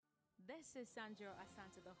This is Sandra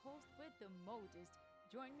Asante, the host with the modest.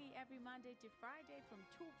 Join me every Monday to Friday from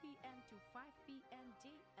 2 p.m. to 5 p.m.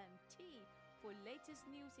 GMT for latest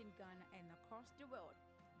news in Ghana and across the world.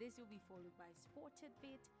 This will be followed by Sported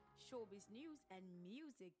Bit, showbiz news, and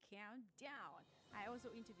music countdown. I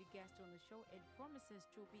also interview guests on the show. It promises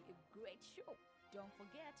to be a great show. Don't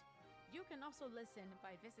forget, you can also listen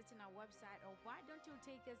by visiting our website, or why don't you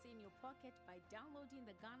take us in your pocket by downloading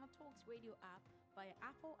the Ghana Talks Radio app via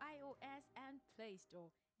Apple iOS and Play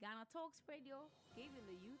Store. Ghana Talks Radio, giving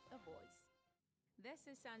the youth a voice. This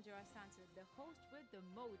is Sandra Asante, the host with the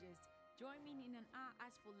modest. Join me in an hour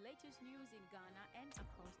as for latest news in Ghana and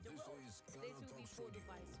across the world. This will be followed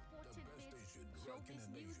by Sported Bits, showbiz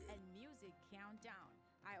news, and music countdown.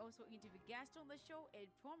 I also interview guests on the show. It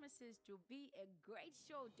promises to be a great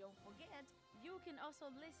show. Don't forget, you can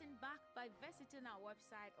also listen back by visiting our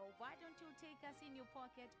website, or why don't you take us in your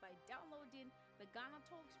pocket by downloading the Ghana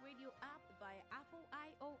Talks Radio app via Apple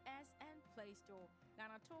iOS and Play Store.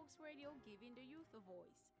 Ghana Talks Radio, giving the youth a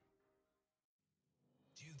voice.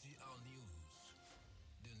 GTR News.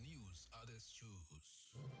 The news others choose.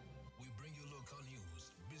 We bring you local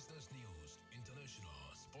news, business news, international,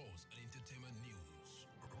 sports, and entertainment news.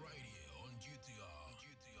 Right here on GTR.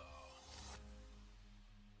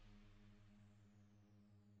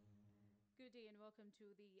 Good day and welcome to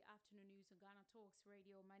the afternoon news on Ghana Talks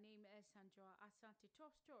Radio. My name is Sandra Asante.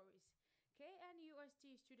 Top stories.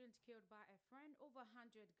 KNUST student killed by a friend, over 100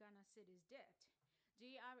 Ghana cedis debt.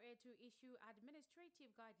 GRA to issue administrative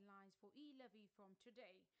guidelines for e-levy from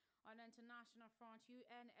today. On international front,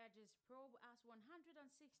 UN urges probe as 168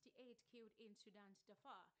 killed in Sudan's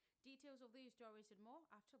Darfur. Details of these stories and more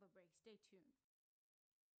after the break. Stay tuned.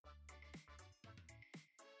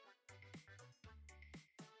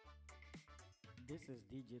 This is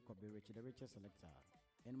DJ Kobe Rich, the Richard Selector,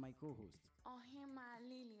 and my co-host, Ohima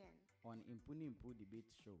Lillian, on Impuni Impu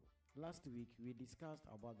Debate Show. Last week, we discussed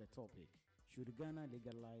about the topic, should Ghana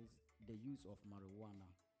legalize the use of marijuana?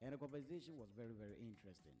 And the conversation was very, very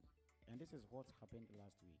interesting. And this is what happened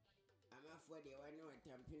last week. I'm for the one who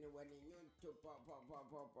tamping one in you to pop.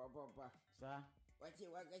 Sir? What's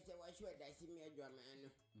your work? I said, what should I see me a drum?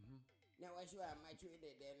 Now, what should I match with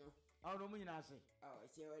it then? Oh, no, me not say. Oh,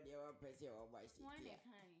 see what they were pressing over. One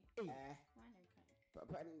kind. One kind.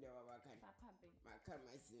 Papa and the Wakan. Papa be. My come,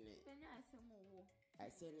 I seen it. Then I say more. I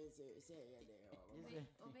said, say, I said,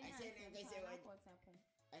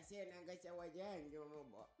 what you and your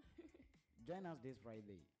mobile. Join us this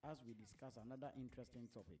Friday as we discuss another interesting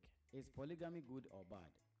topic. Is polygamy good or bad?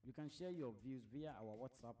 You can share your views via our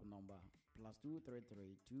WhatsApp number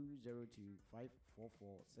 +233 202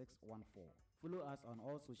 544 614. Follow us on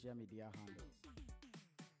all social media handles.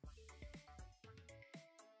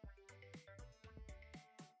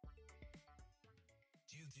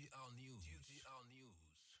 GTR News.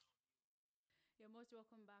 You're most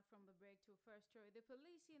welcome back from the break to first story. The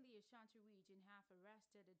police in the Ashanti region have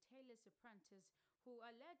arrested a tailor's apprentice who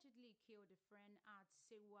allegedly killed a friend at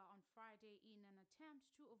Sewa on Friday in an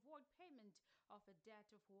attempt to avoid payment of a debt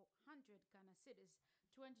of 100 Ghana cedis.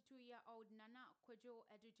 22-year-old Nana Kwadwo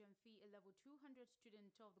Edujamfi, a level 200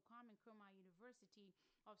 student of the Kwame Nkrumah University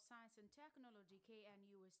of Science and Technology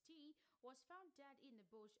KNUST, was found dead in the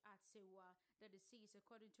bush at Sewa. The deceased,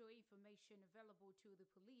 according to information available to the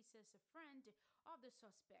police, is a friend of the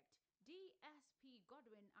suspect. DSP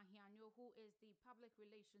Godwin Ahiano, who is the public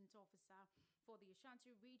relations officer for the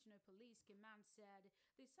Ashanti Regional Police Command, said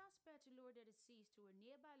the suspect lured the deceased to a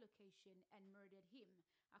nearby location and murdered him.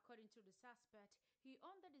 According to the suspect, he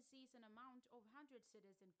owed the deceased an amount of 100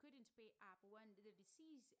 cedis and couldn't pay up when the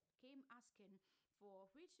deceased came asking for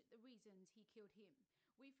which the reasons he killed him.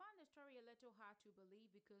 We find the story a little hard to believe,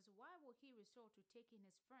 because why would he resort to taking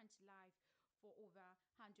his friend's life for over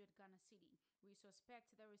 100 Ghana cedi? We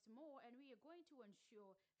suspect there is more, and we are going to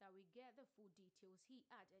ensure that we get the full details, he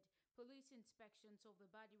added. Police inspections of the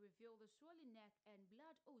body reveal the swollen neck and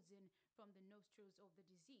blood oozing from the nostrils of the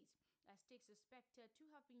deceased. A stick suspected to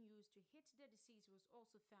have been used to hit the deceased was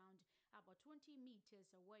also found about 20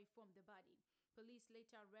 meters away from the body. Police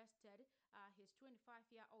later arrested his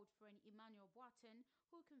 25-year-old friend Emmanuel Boaten,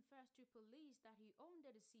 who confessed to police that he owned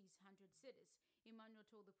the deceased 100 cedis. Emmanuel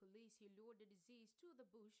told the police he lured the deceased to the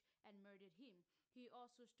bush and murdered him. He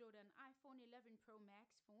also stole an iPhone 11 Pro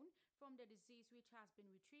Max phone from the deceased, which has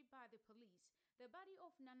been retrieved by the police. The body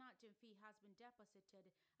of Nana Jemfi has been deposited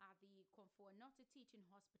at the Comfort Norte Teaching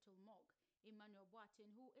Hospital morgue. Emmanuel Boaten,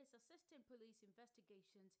 who is assisting police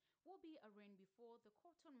investigations, will be arraigned before the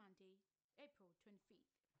court on Monday, April 25th.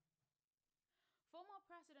 Former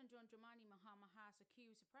President John Dramani Mahama has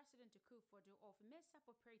accused President Akufo-Addo of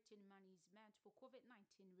misappropriating monies meant for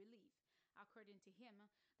COVID-19 relief. According to him,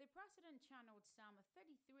 the president channeled some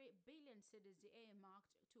 33 billion cedis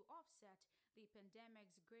earmarked to offset the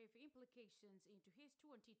pandemic's grave implications into his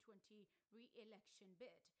 2020 re-election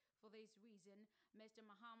bid. For this reason, Mr.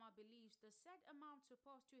 Mahama believes the said amount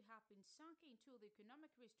supposed to have been sunk into the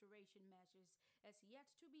economic restoration measures as yet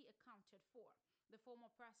to be accounted for. The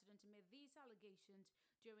former president made these allegations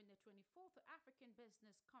during the 24th African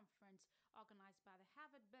Business Conference organized by the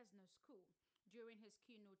Harvard Business School. During his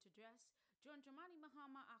keynote address, John Dramani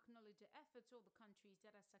Mahama acknowledged the efforts of the countries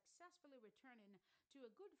that are successfully returning to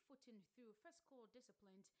a good footing through fiscal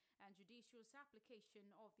discipline and judicious application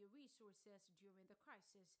of their resources during the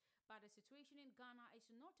crisis. But the situation in Ghana is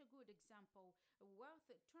not a good example, worth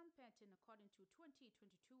trumpeting according to 2022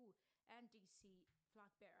 NDC flag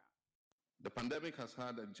bearer. The pandemic has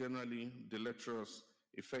had a generally deleterious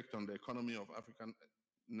effect on the economy of African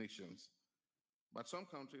nations, but some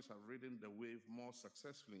countries have ridden the wave more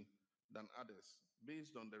successfully than others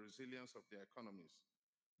based on the resilience of their economies,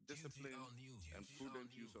 discipline, and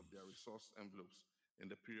prudent use of their resource envelopes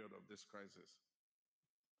in the period of this crisis.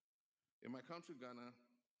 In my country, Ghana,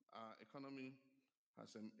 our economy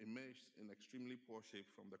has emerged in extremely poor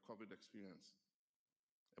shape from the COVID experience.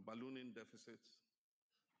 A ballooning deficit,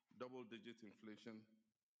 double-digit inflation,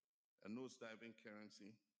 a nosediving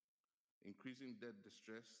currency, increasing debt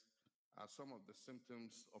distress are some of the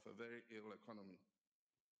symptoms of a very ill economy.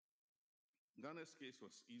 Ghana's case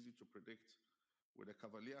was easy to predict with the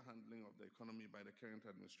cavalier handling of the economy by the current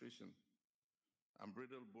administration,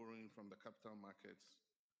 unbridled borrowing from the capital markets,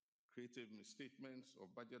 creative misstatements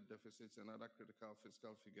of budget deficits and other critical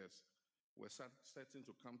fiscal figures were certain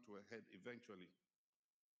to come to a head eventually.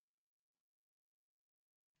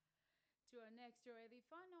 To our next story, the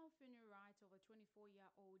final funeral rites of a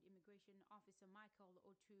 24-year-old immigration officer Michael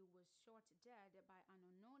Otu was shot dead by an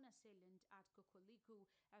unknown assailant at Kokoliku,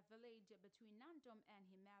 a village between Nandom and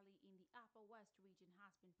Himali in the Upper West region,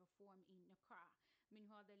 has been performed in Accra.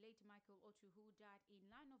 Meanwhile, the late Michael Otu, who died in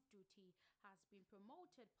line of duty, has been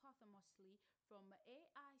promoted posthumously from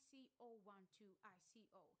AICO1 to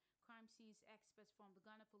ICO. Crime scenes experts from the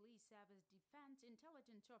Ghana Police Service, Defense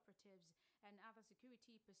Intelligence Operatives, and other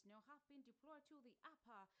security personnel have been deployed to the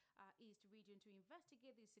Upper East region to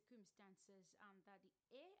investigate the circumstances under the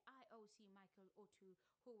AIOC Michael Otu,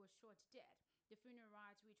 who was shot dead. The funeral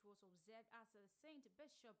rites, which was observed as the St.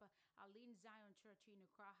 Bishop Aline Zion Church in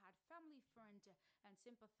Accra, had family, friends, and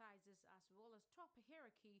sympathizers, as well as top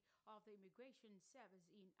hierarchy of the immigration service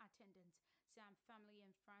in attendance. Some family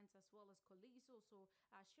and friends, as well as colleagues, also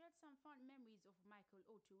shared some fond memories of Michael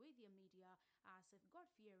Otu with the media as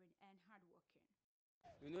God-fearing and hardworking.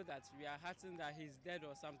 We know that we are hurting that he's dead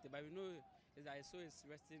or something, but we know that his soul is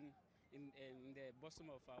resting in the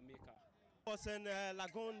bosom of our Maker. I was in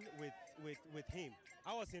Lagoon with him.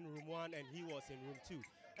 I was in room 1 and he was in room 2,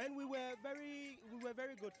 and we were very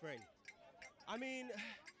good friends. I mean,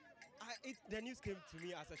 the news came to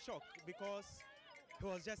me as a shock because he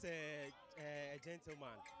was just a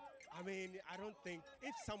gentleman. I mean, I don't think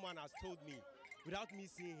if someone has told me without me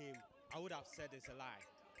seeing him, I would have said it's a lie,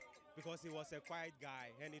 because he was a quiet guy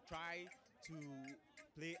and he tried to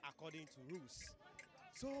play according to rules.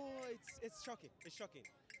 So it's shocking. It's shocking.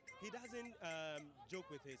 He doesn't joke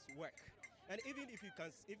with his work, and even if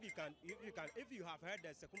you have heard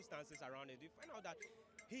the circumstances around it, you find out that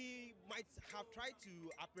he might have tried to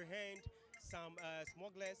apprehend some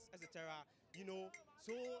smugglers, etc. You know,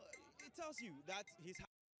 so it tells you that he's.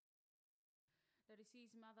 The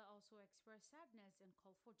deceased mother also expressed sadness and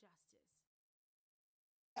called for justice.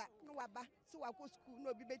 No waba so wako school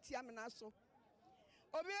no bi betia me na so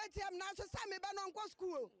obi betia me na so sa me ba no nko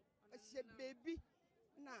school o baby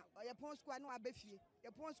na ye pon school no abefie ye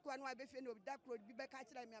pon school no abefie no da kro bi be ka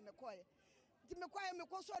kira me amekoye ti me kwaye me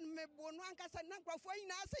ko so no me bo no ankasa na nkrofo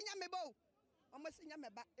nyina asenya me bo o mo senya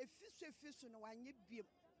me ba efisu no wanye biem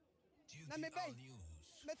na me be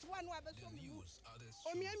me to no abeso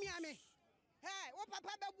o mi me hey wo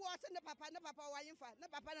papa be bu o se ne papa wanye fa ne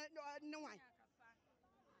papa ne wan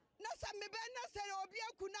na sa me be na se obi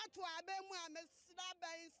akuna to abe mu a me sra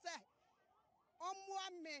ben se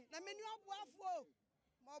omo me na me ni obuafo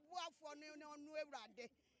mo obuafo no no ewrade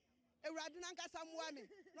na nkasa mo me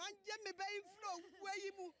no nje me be inflow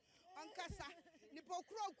wayi mu ankasa ni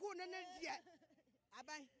pokro ku no ne die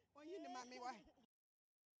aban onyi ni ma me wa.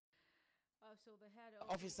 So the head of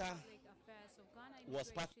Officer Public Affairs of Ghana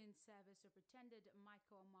Immigration Service, Superintendent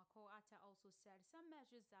Michael Mako Atta, also said some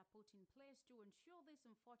measures are put in place to ensure this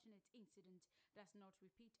unfortunate incident does not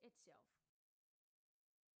repeat itself.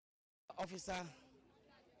 Officer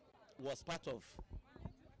was part of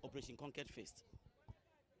Operation Conquered First,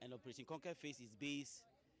 and Operation Conquered First is based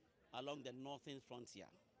along the northern frontier,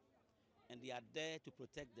 and they are there to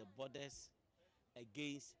protect the borders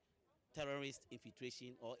against terrorist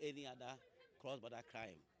infiltration or any other cross-border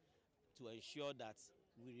crime, to ensure that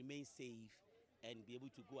we remain safe and be able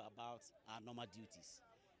to go about our normal duties.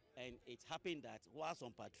 And it happened that whilst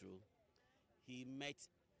on patrol, he met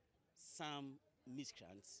some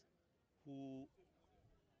miscreants who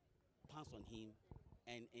pounced on him,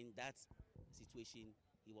 and in that situation,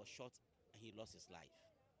 he was shot and he lost his life.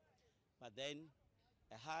 But then,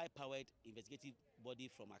 a high-powered investigative body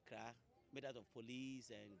from Accra, made out of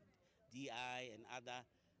police and DI and other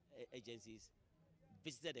agencies,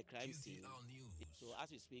 visited the crime scene. So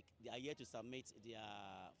as we speak, they are here to submit their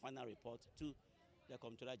final report to the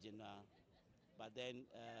Comptroller General. But then,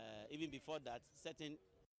 even before that, certain...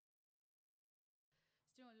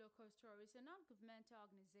 Still on local stories, a non-governmental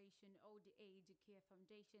organization, Old Age Care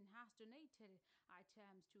Foundation, has donated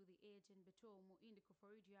items to the aged in Betomo in the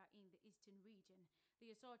Koforidua in the eastern region.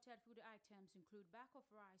 The assorted food items include bag of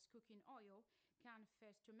rice, cooking oil, canned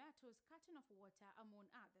fish, tomatoes, carton of water, among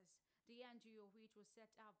others. The NGO, which was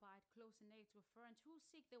set up by close-knit friends who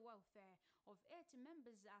seek the welfare of 80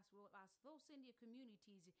 members as well as those in their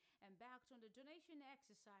communities, embarked on the donation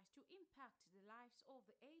exercise to impact the lives of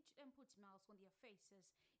the aged and put smiles on their faces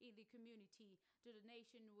in the community. The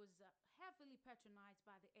donation was heavily patronized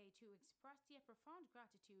by the aged, who expressed their profound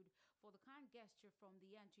gratitude for the kind gesture from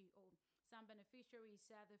the NGO. Some beneficiaries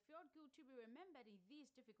said they felt good to be remembered in these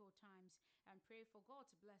difficult times and pray for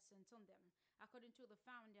God's blessings on them. According to the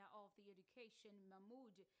founder of the education,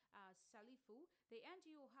 Mahmoud Salifu, the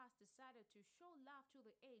NGO has decided to show love to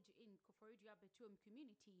the aged in Koforidua Betum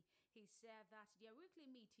community. He said that their weekly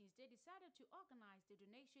meetings, they decided to organize the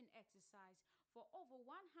donation exercise for over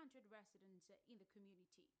 100 residents in the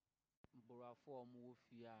community.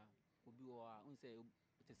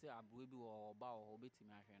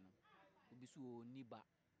 Obi so oni ba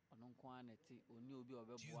ono nko anete oni obi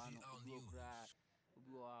obeboa no obi okra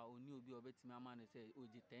oni obi obetimi ama ne say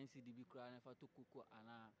oje 10 cd bi kra na fa to kuku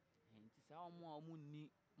ana enti sa omo ni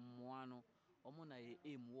mmoa no omo na ye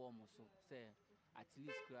aim wo omo so say at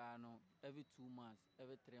least kra no every 2 months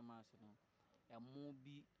every 3 months no emo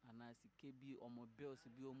bi ana sike bi omo bills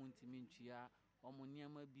bi omo ntimi ntwia omo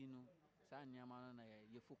niam bi no sa niam no na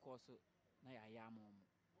ye focus na ya ya omo.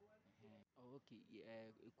 Okay,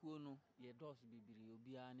 ekuo no ye dos bibiri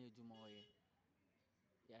obi a na ejuma oye.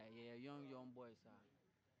 Yeah, young boys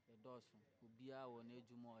ye dos obi a wo na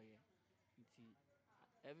ejuma oye. Nti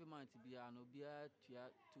every month bi a no obi a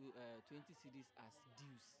 20 cedis as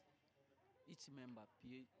dues. Each member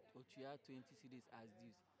pay or 20 cedis as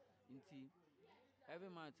dues. Nti every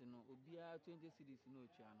month no obi a 20 cedis no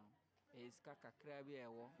tua no. Is kakra bi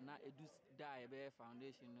ewo na edus die be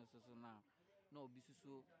foundation no so now. No obi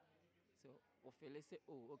so ofele say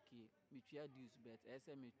oh okay me tua dues but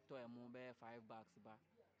ese me to emo be $5 ba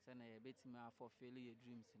say na ye betimi afọ fail your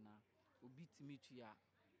dreams na obi timi tua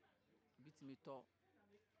obi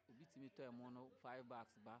timi to emo no $5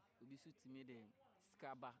 ba obi so timi de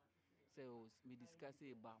skaba say oh me discuss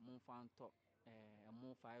e ba mo fan to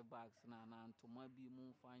emo $5 na ntoma bi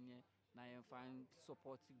mo fanye na ye fan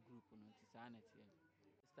support group no tisanet ye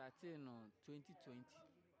starting no 2020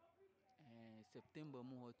 September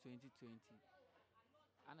 2020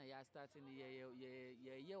 ana ya starting ye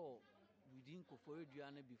within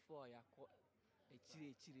Koforidua na before ya ko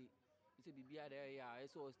echire say bibia there ya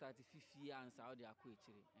so start 50 and Saudi akọ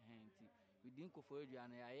echire nti within Koforidua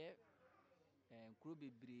na ya kro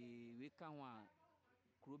bebre we kan ho a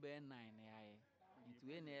kro be 9 na ya nti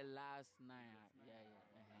we na last 9 ya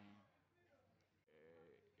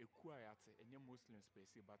eku ayate enye Muslims per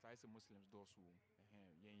se but I say Muslims do so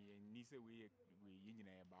yen ni say we nyina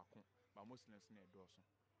e ba ko but Muslims na do so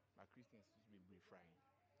but Christians be frying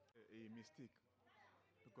a mistake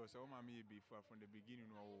because all my me before from the beginning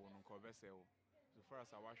no converse so far as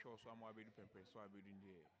I was sure so am we do pempe so I be doing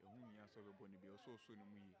there ehun nya so be boni be so no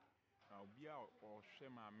mu yi na obi a o hwe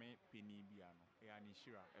ma me peni bia no e ani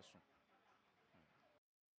shira eso.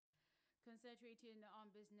 Concentrating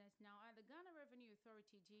on business now, the Ghana Revenue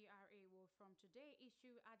Authority GRA will from today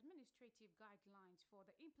issue administrative guidelines for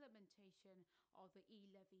the implementation of the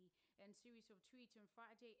e-levy. In series of tweets on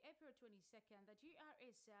Friday, April 22nd, the GRA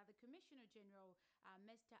said the Commissioner General,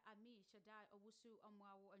 Mr. Amir Shaddai Owusu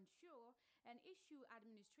Amwawo, ensure and issue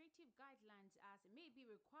administrative guidelines as may be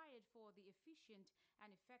required for the efficient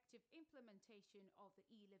and effective implementation of the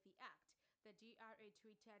e-levy Act. The GRA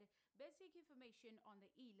tweeted, basic information on the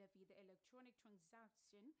e-levy, the Electronic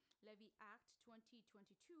Transaction Levy Act 2022,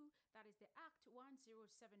 that is the Act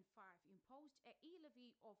 1075, imposed an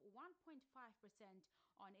e-levy of 1.5%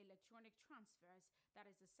 on electronic transfers, that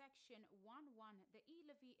is the Section Section 11, the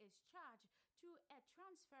e-levy is charged to a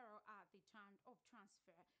transferor at the time of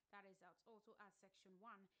transfer. That is also at Section 1.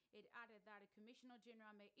 It added that the Commissioner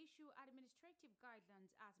General may issue administrative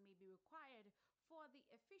guidelines as may be required for the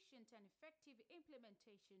efficient and effective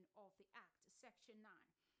implementation of the Act. Section 9.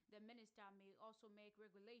 The minister may also make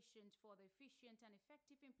regulations for the efficient and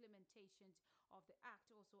effective implementations of the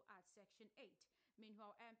Act, also at Section 8.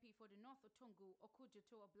 Meanwhile, MP for the North Otongo,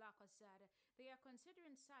 Okujoto Oblako, said they are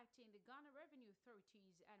considering citing the Ghana Revenue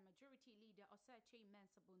Authorities and Majority Leader Osache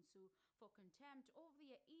Mensah-Bonsu for contempt over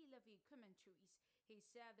their e-levy commentaries. He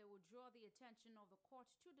said they will draw the attention of the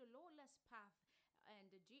court to the lawless path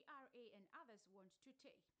and the GRA and others want to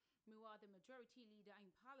take. Meanwhile, the Majority Leader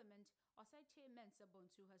in Parliament, Osache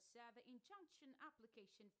Mensah-Bonsu, has said the injunction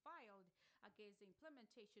application filed against the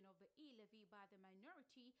implementation of the e-levy by the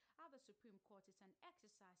minority at the Supreme Court is an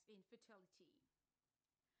exercise in futility.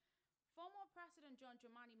 Former President John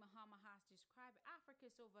Dramani Mahama has described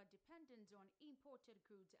Africa's over-dependence on imported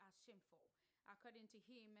goods as shameful. According to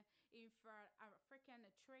him, intra-African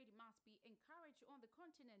trade must be encouraged on the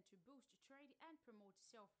continent to boost trade and promote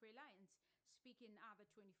self-reliance. Speaking at the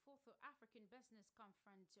 24th African Business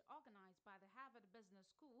Conference organized by the Harvard Business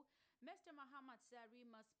School, Mr. Muhammad said we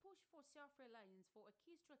must push for self-reliance for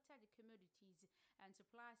key strategic commodities and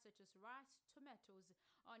supplies such as rice, tomatoes,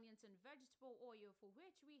 onions, and vegetable oil, for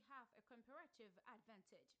which we have a comparative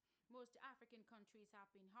advantage. Most African countries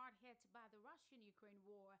have been hard hit by the Russian-Ukraine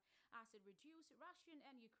war as it reduced Russian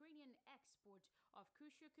and Ukrainian export of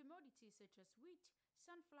crucial commodities such as wheat,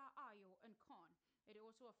 sunflower oil, and corn. It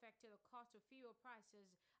also affected the cost of fuel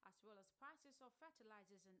prices as well as prices of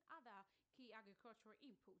fertilizers and other key agricultural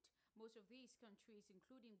input. Most of these countries,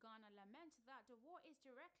 including Ghana, lament that the war is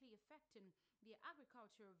directly affecting the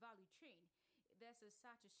agricultural value chain. This is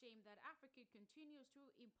such a shame that Africa continues to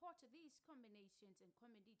import these combinations and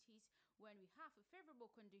commodities when we have favorable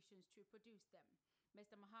conditions to produce them.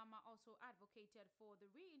 Mr. Mahama also advocated for the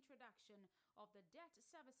reintroduction of the Debt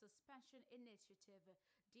Service Suspension Initiative,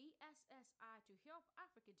 DSSI, to help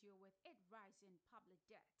Africa deal with its rising public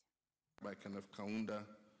debt. By Kenneth Kaunda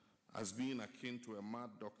as being akin to a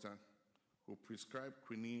mad doctor who prescribed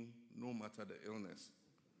quinine no matter the illness.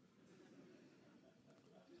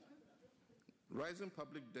 Rising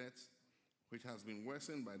public debt, which has been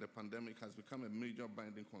worsened by the pandemic, has become a major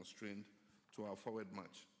binding constraint to our forward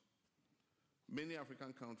march. Many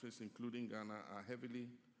African countries, including Ghana, are heavily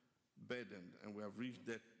burdened, and we have reached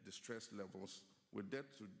debt distress levels with debt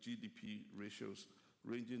to GDP ratios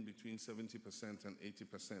ranging between 70% and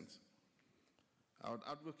 80%. I would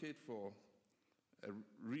advocate for a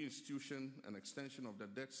reinstitution and extension of the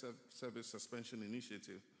Debt Service Suspension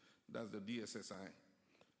Initiative, that's the DSSI,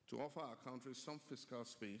 to offer our country some fiscal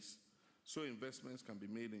space so investments can be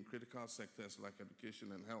made in critical sectors like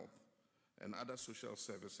education and health and other social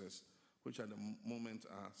services, which at the moment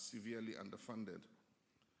are severely underfunded.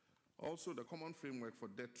 Also, the common framework for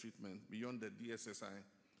debt treatment beyond the DSSI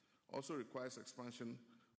also requires expansion.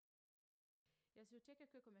 Yes, we'll take a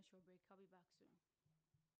quick commercial break. I'll be back soon.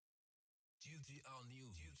 GTR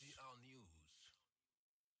News. GTR News.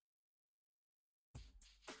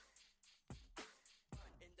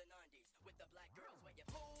 In the 90s with the black girls where you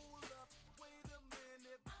hold up, wait a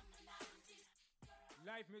minute. I'm a 90s girl.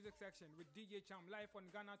 Live music section with DJ Cham live on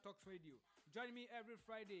Ghana Talks Radio. Join me every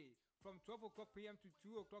Friday from 12 o'clock p.m. to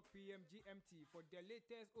 2 o'clock p.m. GMT for the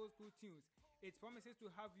latest old school tunes. It promises to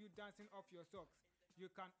have you dancing off your socks. You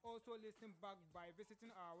can also listen back by visiting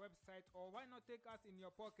our website, or why not take us in your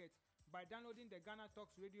pocket by downloading the Ghana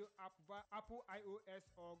Talks Radio app via Apple iOS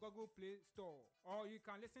or Google Play Store. Or you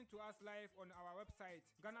can listen to us live on our website,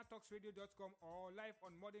 GhanaTalksRadio.com, or live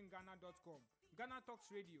on modernghana.com. Ghana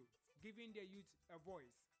Talks Radio, giving the youth a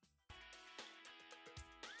voice.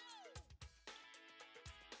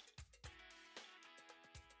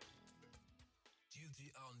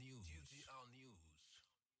 GTR News. GTR News.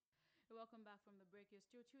 Welcome back from the break. You're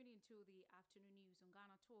still tuning into the afternoon news on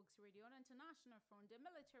Ghana Talks Radio. On international front, the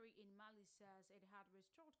military in Mali says it had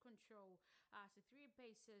restored control at 3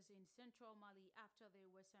 bases in central Mali after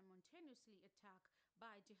they were simultaneously attacked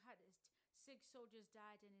by jihadists. 6 soldiers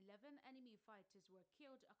died and 11 enemy fighters were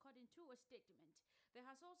killed, according to a statement. There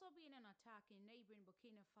has also been an attack in neighboring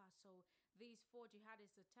Burkina Faso. These 4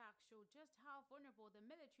 jihadist attacks show just how vulnerable the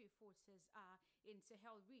military forces are in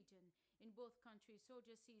Sahel region. In both countries,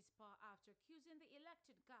 soldiers seized power after accusing the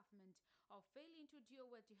elected government of failing to deal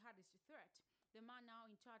with jihadist threat. The man now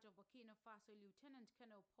in charge of Burkina Faso, Lieutenant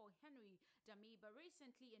Colonel Paul Henry Damiba,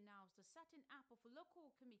 recently announced the setting up of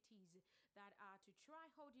local committees that are to try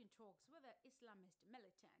holding talks with the Islamist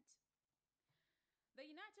militants. The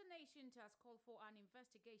United Nations has called for an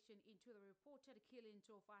investigation into the reported killings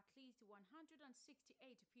of at least 168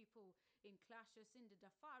 people in clashes in the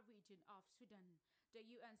Darfur region of Sudan. The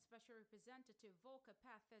UN Special Representative Volker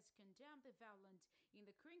Perthes condemned the violence in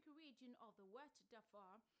the Krink region of the West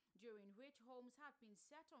Darfur, during which homes had been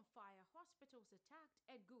set on fire, hospitals attacked,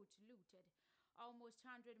 and goods looted. Almost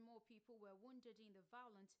 100 more people were wounded in the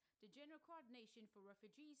violence, the General Coordination for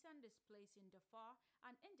Refugees and Displaced in Darfur,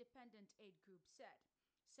 an independent aid group, said.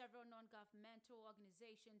 Several non-governmental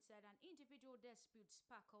organizations said an individual dispute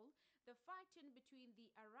sparkled the fighting between the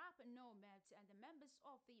Arab nomads and the members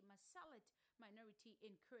of the Masalit minority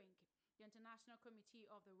in Krink. The International Committee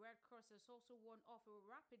of the Red Cross has also warned of a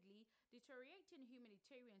rapidly deteriorating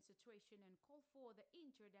humanitarian situation and called for the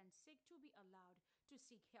injured and sick to be allowed to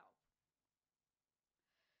seek help.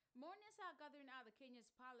 Mourners are gathering at the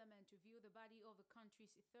Kenya's parliament to view the body of the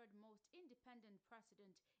country's third most independent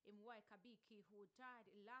president, Mwai Kibaki, who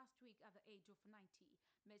died last week at the age of 90.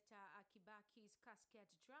 Mr. Kibaki's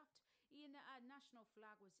casket draped in a national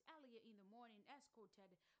flag was earlier in the morning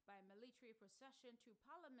escorted by a military procession to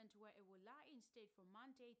parliament, where it will lie in state from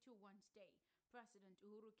Monday to Wednesday. President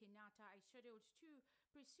Uhuru Kenyatta is scheduled to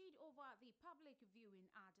proceed over the public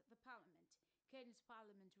viewing at the parliament. Kenya's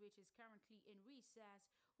parliament, which is currently in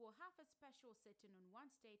recess, will have a special sitting on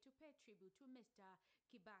Wednesday to pay tribute to Mr.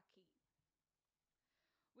 Kibaki.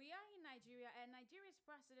 We are in Nigeria, and Nigeria's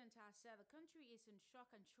president has said the country is in shock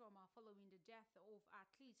and trauma following the death of at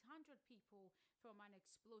least 100 people from an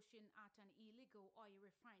explosion at an illegal oil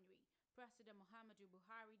refinery. President Muhammadu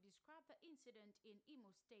Buhari described the incident in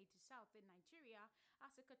Imo State, southern Nigeria,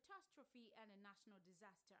 as a catastrophe and a national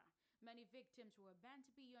disaster. Many victims were burnt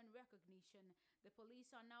beyond recognition. The police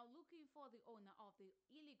are now looking for the owner of the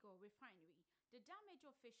illegal refinery. The damage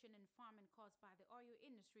of fishing and farming caused by the oil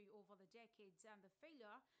industry over the decades and the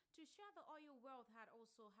failure to share the oil wealth had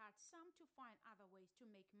also had some to find other ways to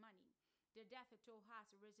make money. The death toll has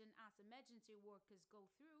risen as emergency workers go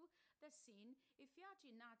through the scene.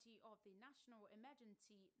 Ifeanyi Nati of the National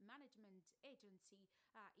Emergency Management Agency,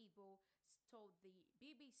 Igbo, told the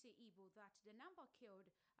BBC Igbo that the number killed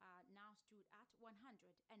now stood at 109.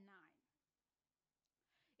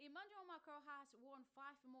 Emmanuel Macron has won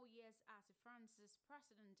 5 more years as France's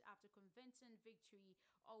president after convincing victory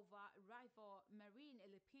over rival Marine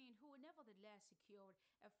Le Pen, who nevertheless secured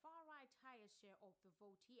a far-right higher share of the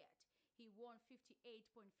vote yet. He won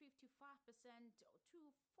 58.55% to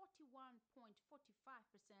 41.45%,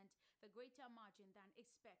 the greater margin than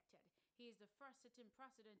expected. He is the first sitting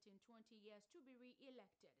president in 20 years to be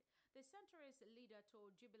re-elected. The centrist leader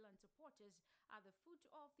told jubilant supporters at the foot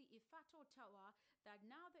of the Ifato Tower that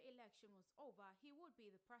now the election was over, he would be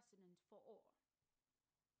the president for all.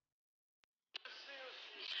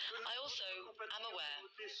 I also am aware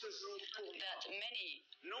that many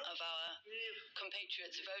of our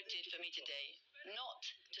compatriots voted for me today not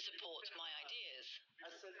to support my ideas,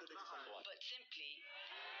 but simply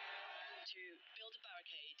to build a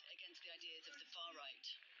barricade against the ideas of the far right.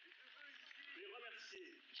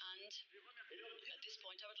 And at this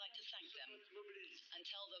point, I would like to thank them and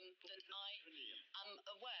tell them that I am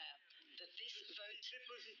aware that this vote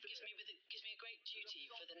gives me a great duty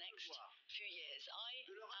for the next few years. I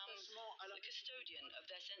am the custodian of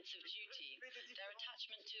their sense of duty, their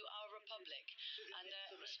attachment to our republic, and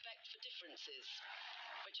their respect for differences,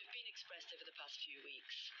 which have been expressed over the past few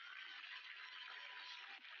weeks.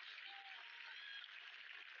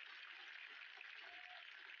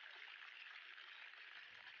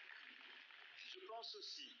 Je pense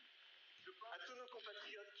aussi à tous nos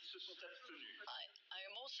compatriotes qui se sont abstenus. I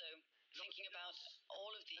am also thinking about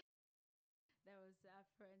all of the. There was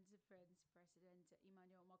French President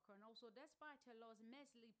Emmanuel Macron. Also, despite her loss,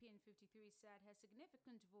 Ms. Le Pen, 53, said her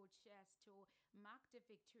significant vote shares still marked a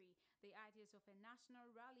victory. The ideas of a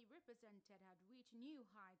national rally represented had reached new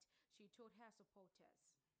heights, she told her supporters.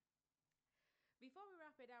 Before we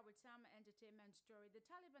wrap it up with some entertainment story, the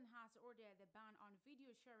Taliban has ordered the ban on video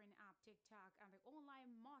sharing app TikTok and the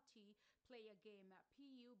online multiplayer game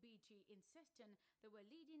PUBG, insisting they were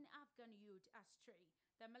leading Afghan youth astray.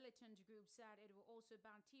 The militant group said it will also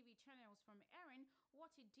ban TV channels from airing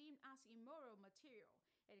what it deemed as immoral material.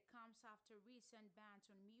 It comes after recent bans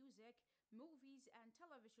on music, movies, and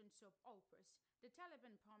television soap operas. The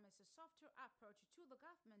Taliban promised a softer approach to the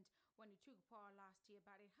government when it took power last year,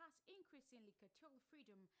 but it has increasingly curtailed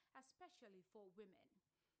freedom, especially for women.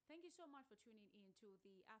 Thank you so much for tuning in to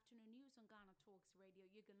the afternoon news on Ghana Talks Radio.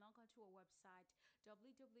 You can log on to our website,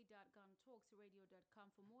 www.ghanatalksradio.com,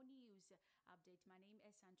 for more news updates. My name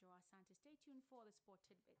is Sandra Asante. Stay tuned for the sport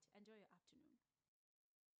tidbit. Enjoy your afternoon.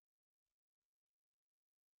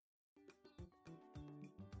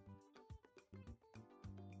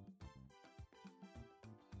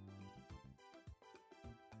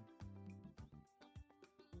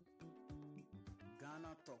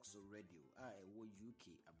 Ghana Talks Radio wo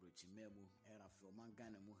UK abrochimemu era from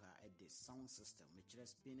Ghana mu ha the sound system which is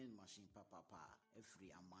spinning machine papa every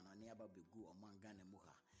amana ne aba begu oman Ghana mu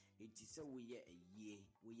ha it is a we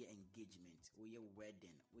engagement we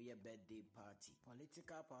wedding we birthday party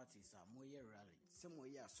political parties are more rally some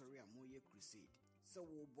way sorry more crusade so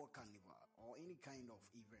we carnival or any kind of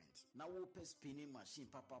event. Now we spinning machine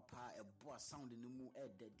papa a boa sound in the mu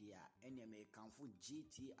dia any may come for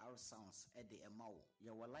GTR sounds at the MAO.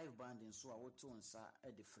 Your live band in so our tones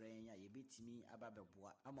at the frame ye beat me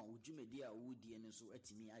ababeboa ama ujumedia woody and so at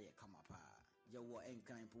me I come up. Yawa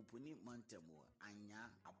enkan pupuni mantemo anya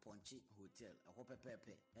aponchi hotel a hope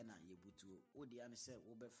pepe ena yebutu odi ane se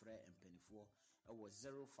wo be frɛ mpanifo ɛwɔ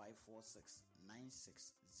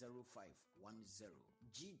 0546960510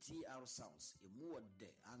 GTR sounds emu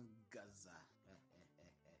de angaza.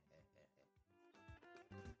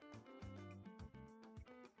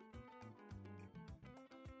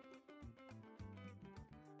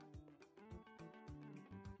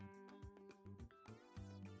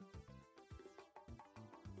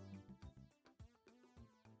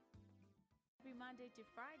 Monday to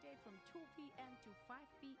Friday from 2 p.m. to 5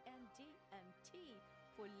 p.m. GMT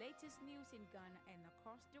for latest news in Ghana and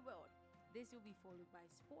across the world. This will be followed by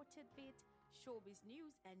Sported Bit, Showbiz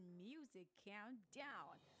News, and Music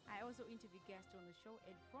Countdown. I also interview guests on the show.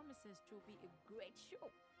 It promises to be a great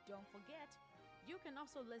show. Don't forget, you can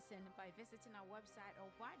also listen by visiting our website,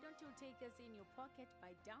 or why don't you take us in your pocket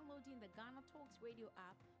by downloading the Ghana Talks Radio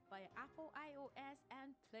app via Apple iOS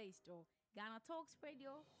and Play Store. Ghana Talks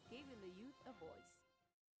Radio, giving the youth a voice.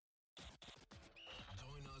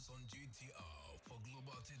 Join us on GTR for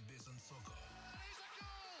global tidbits on soccer,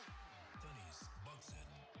 tennis, boxing,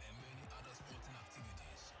 and many other sporting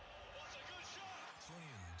activities. What a good shot! Tune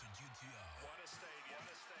in to GTR. What a stadium,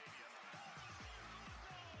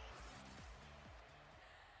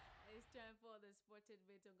 It's time for the Sported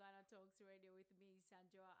Bit on Ghana Talks Radio with me,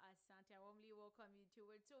 Sandra Asante. I warmly welcome you to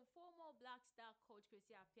it. So, former Black Star coach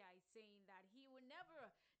Kwesi Appiah is saying that he will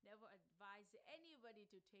never advise anybody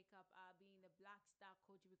to take up being the Black Star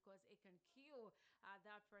coach because it can kill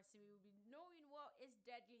that person. We will be knowing what is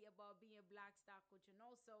deadly about being a Black Star coach. And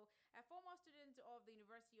also, a former student of the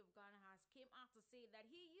University of Ghana has came out to say that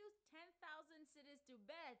he used 10,000 cedis to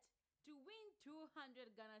bet to win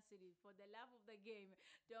 200 Ghana cedis for the love of the game.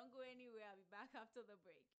 Don't go anywhere. I'll be back after the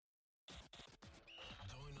break.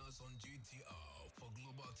 Join us on GTR for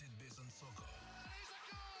global tidbits on soccer,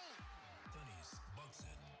 tennis,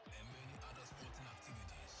 boxing, and many other sporting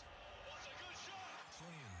activities. What a good shot!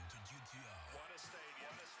 Tune in to GTR. What a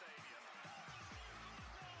stadium,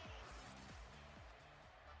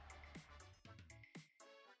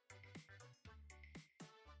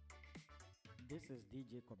 This is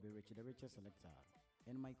DJ Kobe Rich, the richest selector,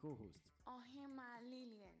 and my co-host Ohima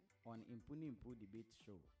Lillian on Impuni Impu Debate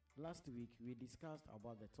Show. Last week, we discussed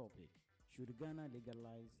about the topic, should Ghana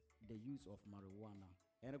legalize the use of marijuana?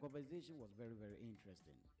 And the conversation was very, very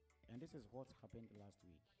interesting. And this is what happened last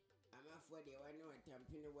week. I'm for the one who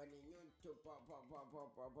tamping one in you to papa.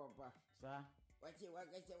 Sir? What you want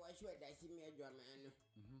to say, what should I see me a drum man?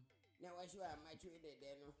 Now, what should I match with the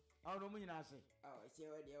deno? Oh, no, I say. Oh, see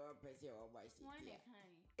what they were pressing or by one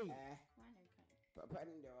kind. Papa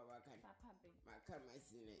and the Wakan. Papa big. My come, I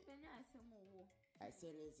seen it. Then I say more. I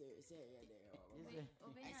said, I said, I said,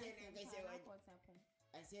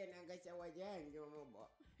 what you and your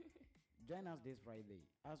mobile. Join us this Friday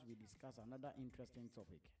as we discuss another interesting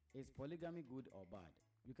topic. Is polygamy good or bad?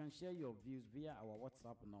 You can share your views via our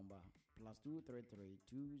WhatsApp number +233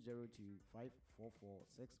 202 544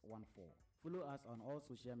 614. Follow us on all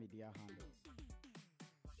social media handles.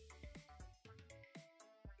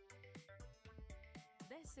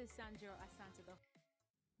 This is Sandra Asante,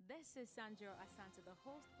 the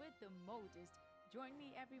host with the modest. Join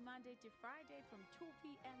me every Monday to Friday from 2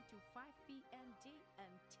 p.m. to 5 p.m.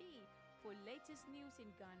 GMT for latest news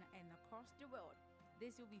in Ghana and across the world.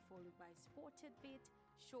 This will be followed by Sported Bit,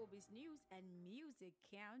 Showbiz News, and Music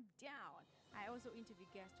Countdown. I also interview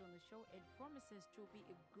guests on the show. It promises to be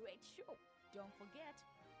a great show. Don't forget,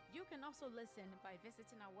 you can also listen by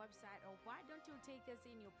visiting our website, or why don't you take us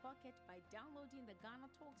in your pocket by downloading the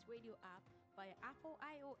Ghana Talks Radio app via Apple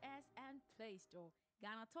iOS and Play Store.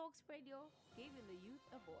 Ghana Talks Radio, giving the youth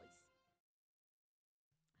a voice.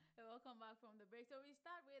 Welcome back from the break. So we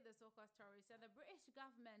start with the soccer stories. And the British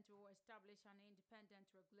government will establish an independent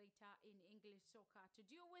regulator in English soccer to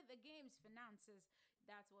deal with the game's finances.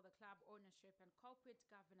 That's what the club ownership and corporate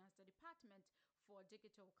governance, the Department for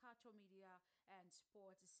Digital Culture Media and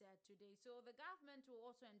Sports said today. So the government will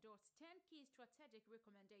also endorse 10 key strategic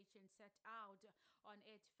recommendations set out on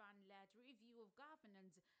its fan-led review of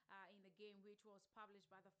governance in the game, which was published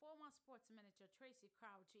by the former sports manager Tracy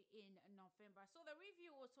Crouch in November. So the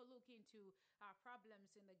review also looked into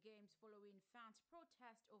problems in the games following fans'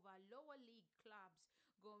 protest over lower league clubs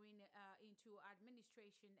going into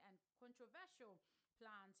administration and controversial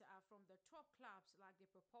plans from the top clubs, like the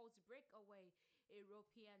proposed breakaway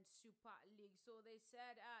European Super League. So they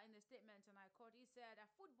said in the statement, and I quote, he said,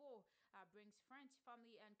 football brings friends,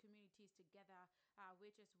 family, and communities together,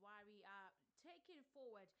 which is why we are taking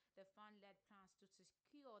forward the fund-led plans to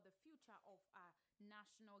secure the future of our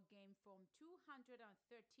national game, from £230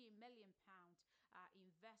 million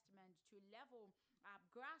investment to level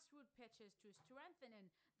grassroots pitches to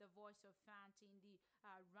strengthening the voice of fans in the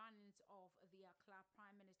runnings of the club.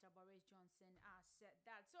 Prime Minister Boris Johnson said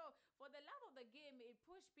that. So for the love of the game, it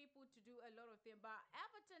pushed people to do a lot of things. But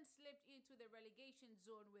Everton slipped into the relegation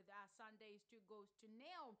zone with Sunday's 2 goals to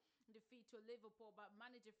nil defeat to Liverpool. But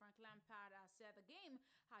manager Frank Lampard said the game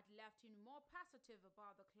had left him more positive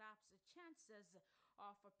about the club's chances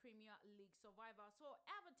of a Premier League survival. So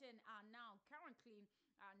Everton are now currently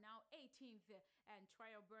 18th, and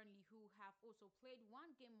trial Burnley, who have also played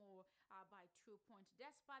one game more by 2 points.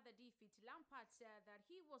 Despite the defeat, Lampard said that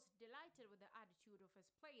he was delighted with the attitude of his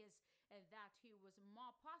players and that he was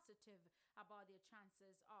more positive about their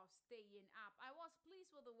chances of staying up. I was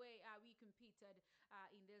pleased with the way we competed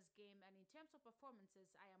in this game, and in terms of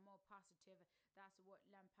performances, I am more positive. That's what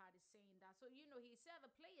Lampard is saying. That, so he said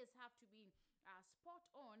the players have to be spot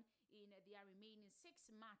on in their remaining 6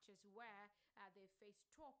 matches where they face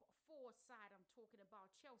top 4 side. I'm talking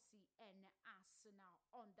about Chelsea and Arsenal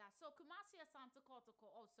on that. So Kumasi Asante Kotoko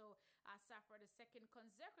also suffered a second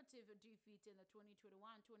consecutive defeat in the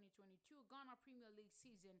 2021-2022 Ghana Premier League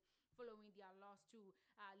season following their loss to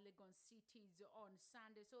Legon Cities on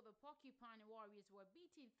Sunday. So the Porcupine Warriors were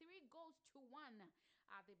beaten 3 goals to 1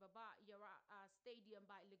 at the Baba Yara Stadium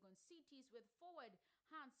by Legon Cities, with forward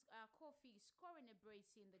Hans Kofi scoring a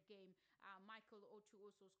brace in the game. Michael Otu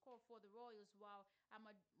also scored for the Royals, while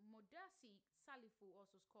Modasi Salifu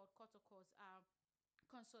also scored Kotoko's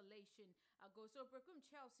consolation goal. So Brekum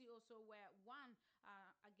Chelsea also were 1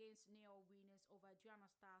 against nil winners over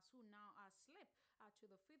Gianna Stars, who now are slipped to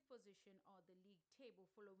the 5th position of the league table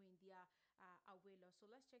following their away loss.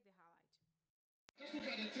 So let's check the highlight. Just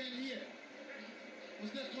look at the 10 here.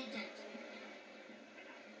 Was there contact?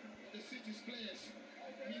 The City's players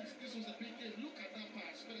means this was a big game. Look at that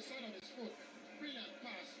pass for the side of his foot. Brilliant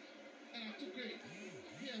pass. And I took it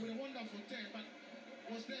here with a wonderful 10. But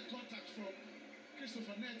was there contact from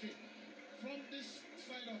Christopher Neti? From this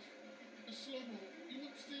side of the slow-mo, you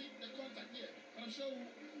would see the contact here. But I'm sure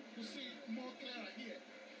we'll see it more clearer here.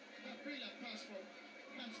 A brilliant pass from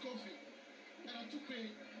Hans Kofi. And I took it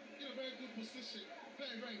in a very good position.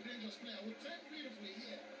 Very, very dangerous player. Would turn beautifully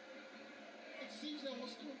here. It seems there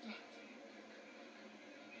was contact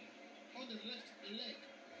on the left leg.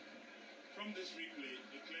 From this replay,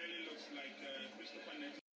 it clearly looks like Christopher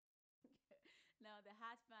Neti. Now, the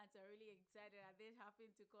Heart fans are really excited that this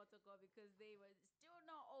happened to Kotoko, because they were still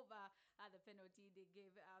not over the penalty they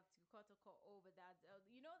gave to Kotoko over that.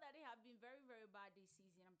 That they have been very, very bad this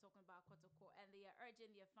season. I'm talking about Kotoko, and they are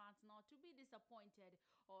urging their fans not to be disappointed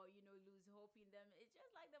or, lose hope in them. It's just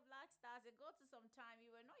like the Black Stars. It got to some time, you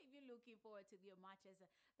were not even looking forward to their matches.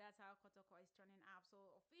 That's how Kotoko is turning up. So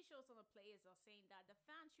officials and the players are saying that the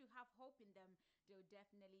fans should have hope in them. They'll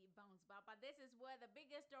definitely bounce back. But this is where the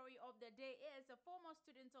biggest story of the day is. A former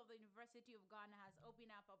student of the University of Ghana has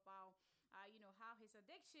opened up about how his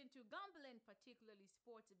addiction to gambling, particularly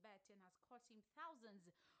sports betting, has cost him thousands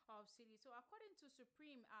of cedis. So according to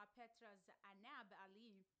Supreme Petra's Anab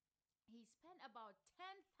Ali, he spent about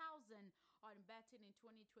 10,000 on betting in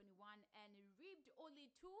 2021 and reaped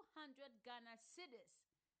only 200 Ghana cedis.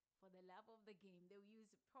 For the love of the game, they will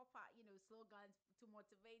use proper, slogans to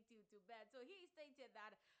motivate you to bet. So he stated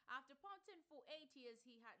that after punting for 8 years,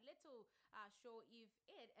 he had little show if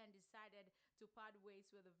it, and decided to part ways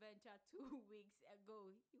with the venture 2 weeks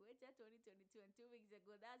ago. He waited 2022, and 2 weeks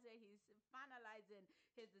ago, that's when he's finalizing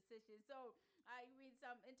his decision. So I read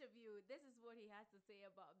some interview. This is what he has to say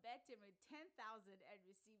about betting with 10,000 and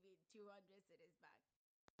receiving 200 cedis back.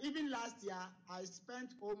 Even last year, I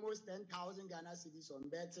spent almost 10,000 Ghana cedis on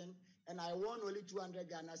betting, and I won only 200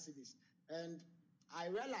 Ghana cedis. And I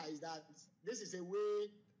realized that this is a way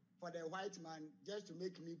for the white man just to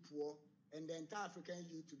make me poor and the entire African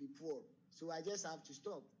youth to be poor. So I just have to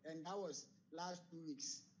stop. And that was last 2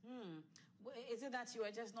 weeks. Is it that you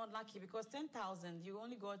were just not lucky? Because 10,000, you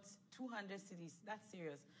only got 200 cities. That's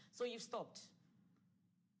serious. So you've stopped?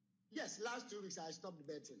 Yes, last 2 weeks I stopped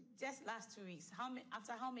betting. Just last 2 weeks.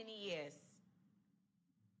 After how many years?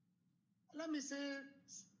 Let me say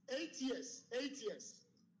 8 years. 8 years.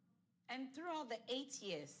 And throughout the 8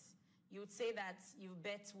 years, you would say that you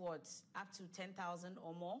bet what? Up to 10,000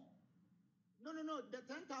 or more? No. The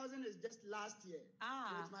 10,000 is just last year.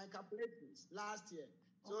 With my calculations, last year.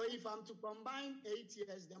 So if I'm to combine 8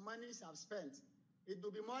 years, the monies I've spent, it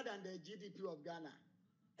will be more than the GDP of Ghana.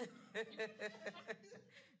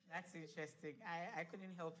 That's interesting. I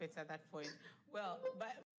couldn't help it at that point. Well,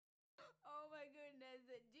 but... Oh my goodness,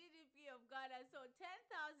 the GDP of Ghana. So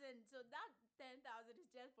 10,000. So that 10,000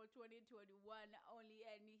 is just for 2021 only.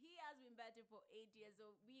 And he has been betting for 8 years.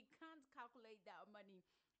 So we can't calculate that money.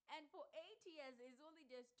 And for 8 years, it's only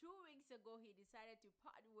just 2 weeks ago he decided to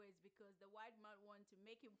part ways because the white man wanted to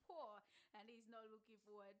make him poor and he's not looking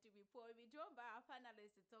forward to be poor. We'll be joined by our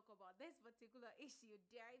panelists to talk about this particular issue,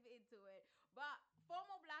 dive into it. But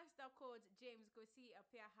former Black Star coach James Kwesi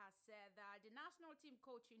Appiah has said that the national team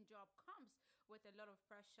coaching job comes with a lot of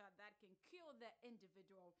pressure that can kill the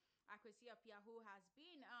individual. Kwesi Appiah, who has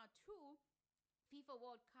been to FIFA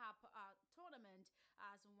World Cup tournament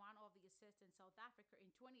as one of the assistants South Africa in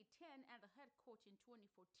 2010 and the head coach in 2014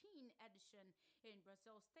 edition in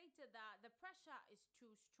Brazil, stated that the pressure is too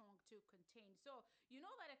strong to contain. So you know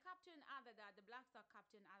that the Black Star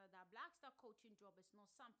captain added that Black Star coaching job is not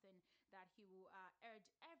something that he will urge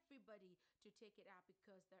everybody to take it up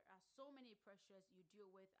because there are so many pressures you deal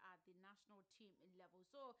with at the national team level.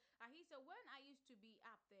 So he said, when I used to be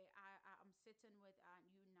up there, I'm sitting with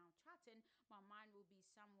you now chatting, my mind will be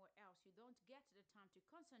somewhere else. You don't get the time to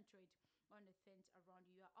concentrate on the things around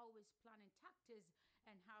you. You are always planning tactics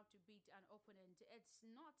and how to beat an opponent. It's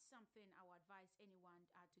not something I would advise anyone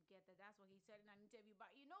to get that. That's what he said in an interview.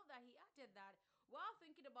 But you know that he added that while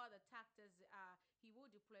thinking about the tactics he will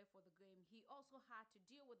deploy for the game, he also had to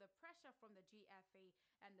deal with the pressure from the GFA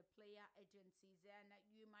and the player agencies. And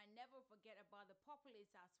you might never forget about the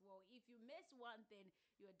populace as well. If you miss one thing,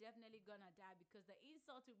 you're definitely gonna die because the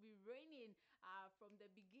insult will be raining from the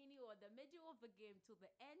beginning or the middle of the game to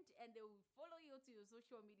the end, and they will follow you to your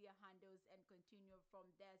social media handles and continue from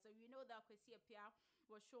there. So you know that Kwesi Appiah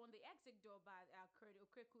was shown the exit door by Kurt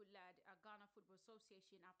Okreku-led Ghana Football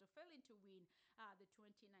Association after failing to win the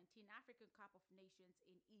 2019 African Cup of Nations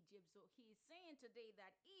in Egypt. So he is saying today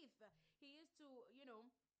that if he is to,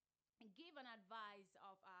 give an advice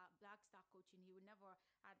of Black Star coaching, he would never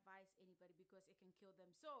advise anybody because it can kill them.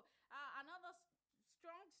 So another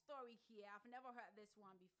strong story here. I've never heard this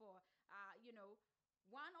one before.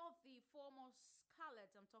 One of the foremost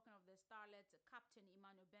Scarlets, I'm talking of the Starlets, Captain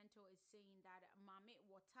Emmanuel Bento, is saying that Mame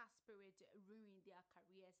water spirit ruined their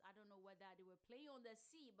careers. I don't know whether they were playing on the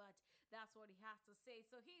sea, but that's what he has to say.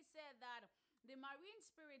 So he said that the marine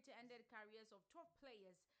spirit ended careers of top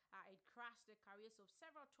players. It crashed the careers of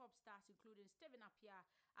several top stars, including Stephen Appiah,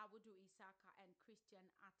 Abudu Isaka, and Christian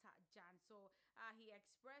Atta-Jan. So he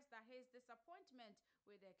expressed that his disappointment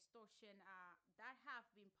with the extortion that have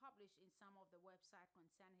been published in some of the website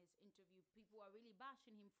concern his interview. People are really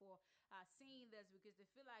bashing him for saying this because they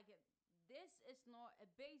feel like this is not a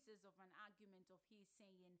basis of an argument of his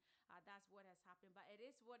saying that's what has happened, but it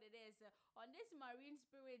is what it is. On this marine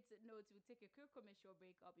spirits note, we'll take a quick commercial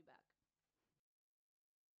break. I'll be back.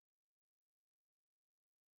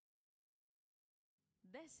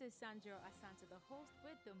 This is Sandra Asante, the host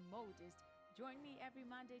with the modest. Join me every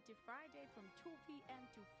Monday to Friday from 2 p.m.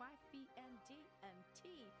 to 5 p.m.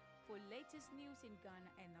 GMT for latest news in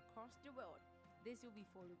Ghana and across the world. This will be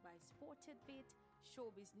followed by Sported Bit,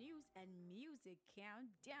 showbiz news, and music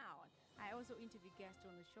countdown. I also interview guests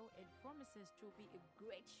on the show. It promises to be a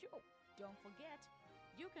great show. Don't forget,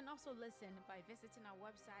 you can also listen by visiting our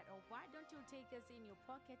website, or why don't you take us in your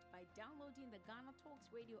pocket by downloading the Ghana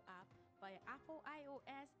Talks Radio app via Apple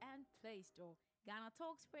iOS and Play Store. Ghana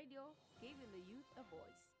Talks Radio, giving the youth a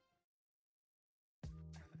voice.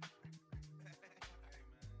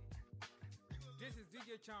 This is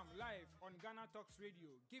DJ Cham live on Ghana Talks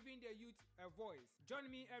Radio, giving the youth a voice. Join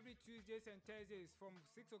me every Tuesdays and Thursdays from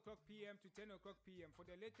 6 o'clock p.m. to 10 o'clock p.m. for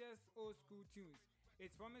the latest old school tunes. It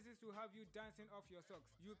promises to have you dancing off your socks.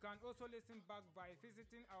 You can also listen back by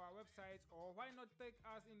visiting our website, or why not take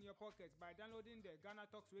us in your pockets by downloading the Ghana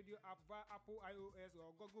Talks Radio app via Apple iOS or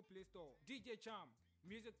Google Play Store. DJ Cham,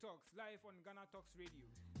 Music Talks, live on Ghana Talks Radio.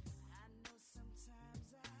 I know sometimes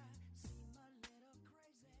I seem a little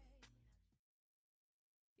crazy.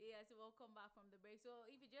 Yes, welcome back from the break. So,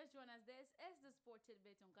 if you just join us, this is the Sport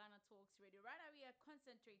Tidbit on Ghana Talks Radio. Right now, we are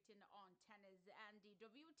concentrating on tennis, and the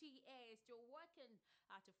WTA is still working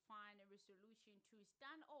to find a resolution to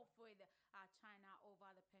stand off with China over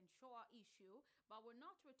the Peninsula issue, but will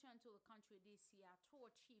not return to the country this year, tour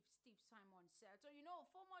chief Steve Simon said. So,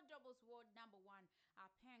 former doubles world number one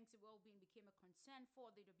Peng's well-being became a concern for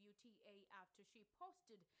the WTA after she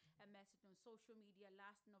posted a message on social media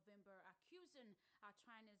last November accusing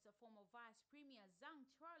China's former vice premier Zhang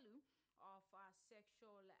Chualu of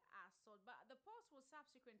sexual assault. But the post was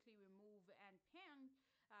subsequently removed, and Peng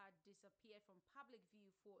disappeared from public view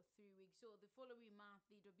for 3 weeks. So the following month,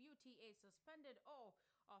 the WTA suspended all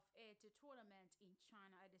of its tournament in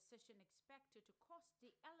China, a decision expected to cost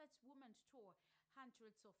the Elite Women's Tour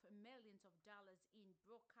hundreds of millions of dollars in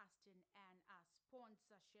broadcasting and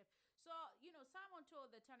sponsorship. So, Simon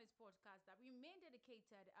told the tennis podcast that we remain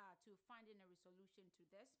dedicated to finding a resolution to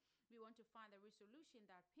this. We want to find a resolution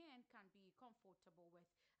that Peng can be comfortable with,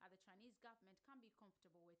 the Chinese government can be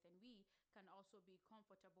comfortable with, and we can also be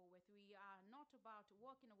comfortable with. We are not about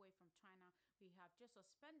walking away from China. We have just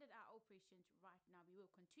suspended our operations right now. We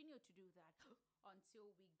will continue to do that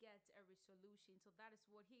until we get a resolution. So that is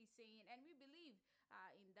what he's saying, and we believe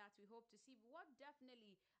in that. We hope to see what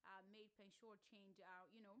definitely made Peninsula change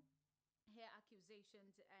her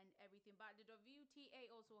accusations and everything. But the WTA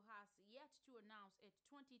also has yet to announce its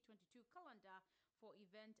 2022 calendar for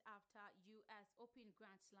event after US Open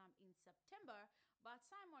Grand Slam in September. But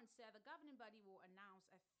Simon said the governing body will announce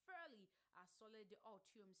a fairly solid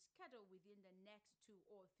autumn schedule within the next 2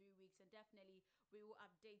 or 3 weeks, and definitely we will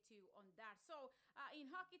update you on that. So in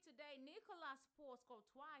hockey today, Nicholas Paul scored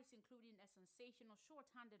twice, including a sensational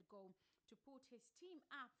short-handed goal to put his team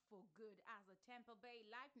up for good as the Tampa Bay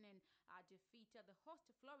Lightning defeated the host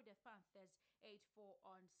Florida Panthers 8-4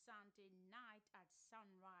 on Sunday night at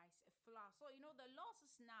Sunrise Flats. So, the loss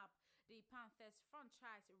snapped the Panthers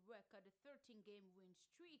franchise record 13-game win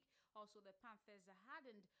streak. Also, the Panthers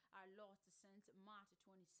hadn't lost since March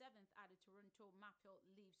 27th at the Toronto Maple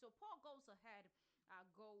Leafs. So, Paul goes ahead.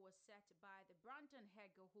 Goal was set by the Brandon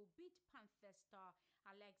Hagel, who beat Panther star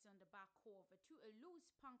Alexander Barkov to a loose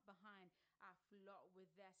puck behind Flot with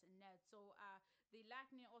this net. So the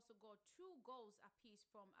Lightning also got 2 goals apiece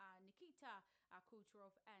from Nikita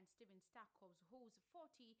Kucherov and Steven Stamkos, who's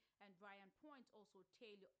 40, and Brian Point also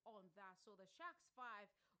tailed on that. So the Sharks 5,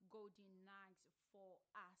 Golden Knights 4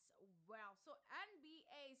 as well. So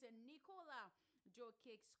NBA's Nikola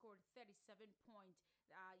Jokic scored 37 points.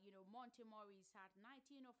 Monte Morris had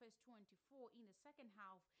 19 of his 24 in the second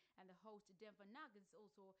half, and the host Denver Nuggets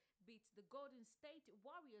also beat the Golden State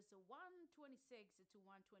Warriors 126 to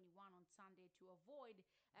 121 on Sunday to avoid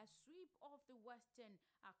a sweep of the Western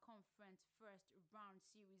Conference first round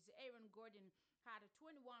series. Aaron Gordon had a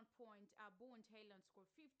 21-point. Boone Taylor scored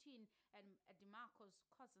 15, and DeMarcus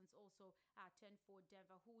Cousins also 10 for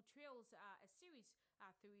Denver, who trails a series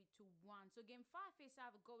 3-1. So game 5 is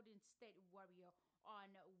have a Golden State Warrior on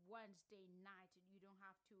Wednesday night. You don't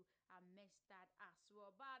have to miss that as well.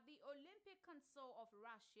 But the Olympic Council of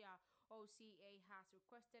Russia, OCA, has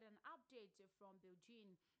requested an update from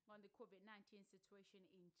Beijing on the COVID-19 situation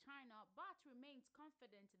in China, but remains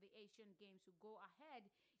confident the Asian Games will go ahead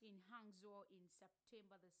in Hangzhou in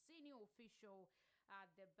September. The senior official,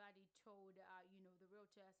 the body told the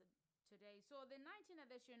Reuters today. So the 19th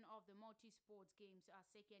edition of the multi-sports games are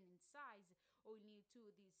second in size only to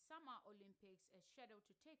the Summer Olympics, scheduled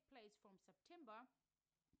to take place from September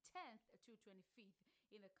 10th to 25th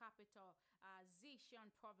in the capital,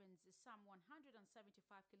 Zhejiang province, some 175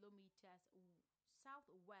 kilometers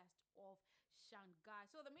southwest of Shanghai.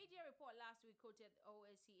 So the media report last week quoted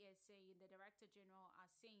OSCE saying, the Director General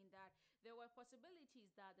are saying that there were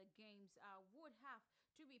possibilities that the games would have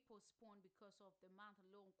to be postponed because of the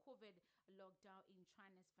month-long COVID lockdown in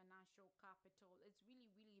China's financial capital. It's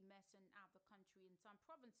really, really messing up the country in some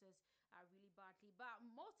provinces really badly. But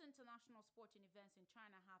most international sporting events in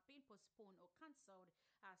China have been postponed or cancelled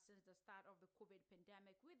since the start of the COVID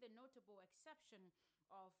pandemic, with the notable exception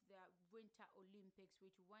of the Winter Olympics,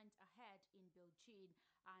 which went ahead in Beijing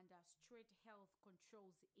under strict health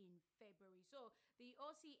controls in February. So the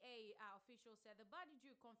OCA official said the body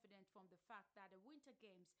drew confidence from the fact that the Winter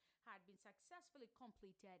Games had been successfully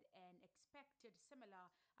completed and expected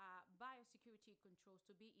similar biosecurity controls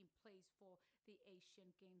to be in place for the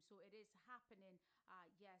Asian Games. So it is happening,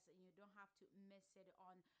 yes, and you don't have to miss it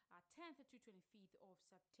on 10th to 25th of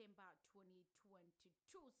September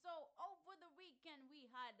 2022. So over the weekend, we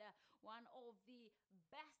had one of the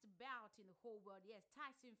best bouts in the whole world. Yes,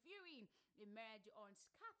 Tyson Fury emerged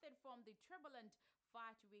unscathed from the turbulent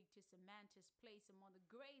fight week to cement his place among the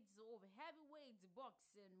greats of heavyweights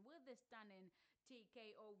boxing with the stunning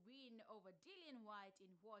TKO win over Dillian White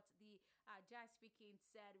in what the judge speaking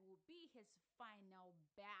said will be his final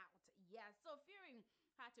bout. Yes, so Fury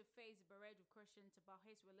had to face a barrage of questions about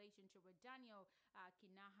his relationship with Daniel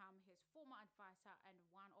Kinaham, his former advisor and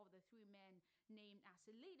one of the 3 men named as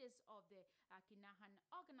the leaders of the Kinahan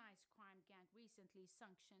organized crime gang recently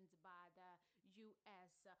sanctioned by the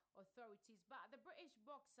U.S. authorities. But the British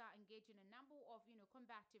boxer engaged in a number of,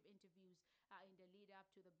 combative interviews in the lead up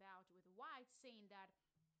to the bout, with White saying that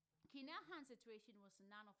Kinahan's situation was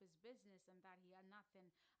none of his business and that he had nothing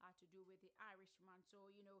to do with the Irishman. So,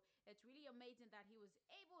 it's really amazing that he was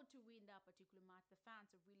able to win that particular match. The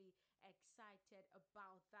fans are really excited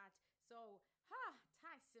about that. So,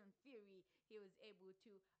 Tyson Fury, he was able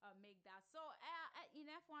to make that. So, in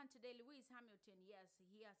F1 today, Lewis Hamilton, yes,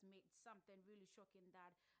 he has made something really shocking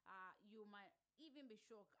that you might even be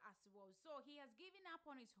shocked as well. So he has given up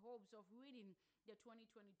on his hopes of winning the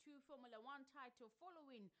 2022 Formula One title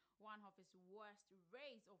following one of his worst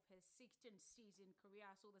races of his 16th season career.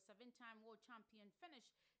 So the 7-time world champion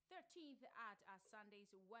finished 13th at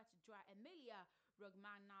Sunday's wet dry Emilia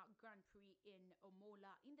Romagna Grand Prix in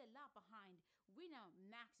Imola in the lap behind winner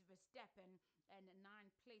Max Verstappen and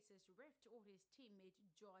 9 places rift or his teammate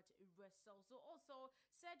George Russell. So also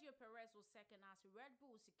Sergio Perez was second as Red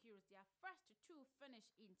Bull secures their first 2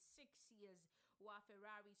 finish in 6 years, while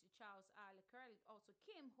Ferrari's Charles Leclerc also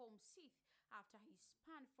came home 6th after he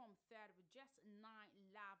spun from 3rd with just 9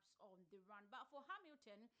 laps on the run. But for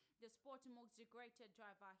Hamilton, the sport most degraded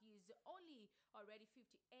driver, he is only already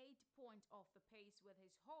 58 points off the pace with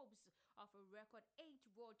his hopes of a record 8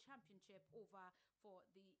 world championship over for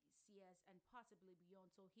the CS and possibly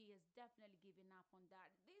beyond. So he has definitely given up on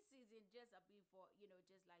that. This season just a bit for,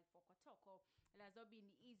 just like for Kotoko, it has not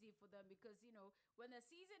been easy for them because, when the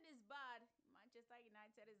season is bad, Manchester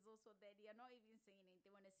United is also there. They are not even saying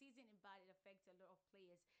anything. When the season is bad, it affects a lot of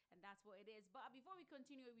players, and that's what it is. But before we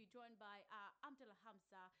continue, we're joined by Abdullah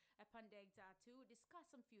Hamza, a pundit, to discuss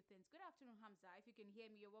some few things. Good afternoon, Hamza. If you can hear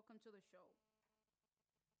me, you're welcome to the show.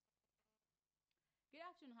 Good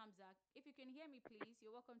afternoon, Hamza. If you can hear me, please,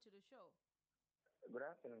 you're welcome to the show. Good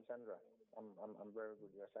afternoon, Sandra. I'm very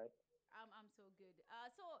good. Your side? I'm so good.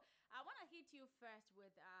 So I want to hit you first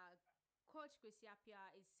with Coach Kwesi Appiah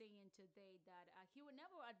is saying today that he would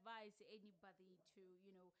never advise anybody to,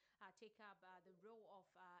 take up the role of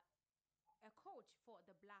a coach for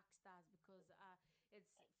the Black Stars because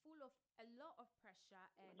it's full of a lot of pressure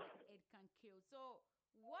and it can kill. So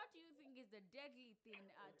what do you think is the deadly thing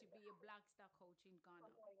to be a Black Star coach in Ghana?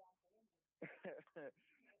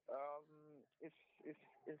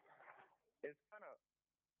 It's kind of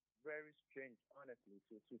very strange, honestly,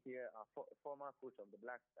 to hear a former coach of the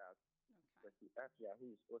Black Stars, Kwesi Appiah, who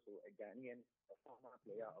is also a Ghanaian, a former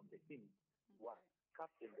player of the team, was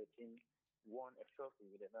captain the team, won a trophy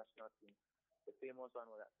with the national team. The famous one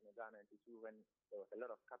was at Senegal 92 when there was a lot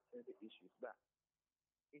of captaincy issues. But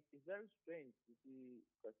it's very strange to see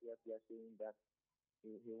Kwesi Appiah saying that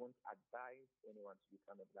he won't advise anyone to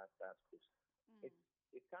become a Black Stars coach.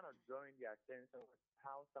 It's kind of drawing the attention with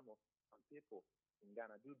how some people in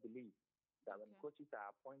Ghana do believe that when coaches are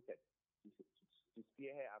appointed to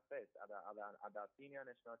spearhead affairs at our senior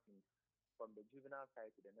national teams, from the juvenile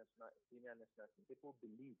side to the senior national team, people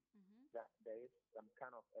believe that there is some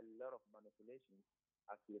kind of a lot of manipulation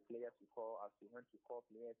as to the players you call, as to when to call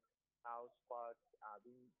players, how squads are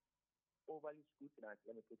being overly scrutinized,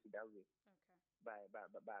 let me put it that way, by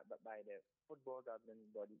the football governing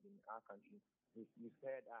body in our country. We've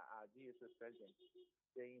heard our GSO president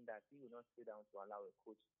saying that he will not sit down to allow a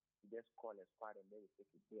coach to just call a squad and they will take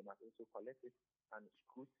it. They must also collect it and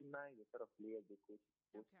scrutinize the sort of players the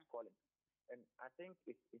coach is calling. And I think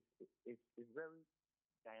it's very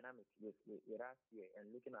dynamic with us here,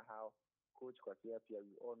 and looking at how Coach Kwesi Appiah,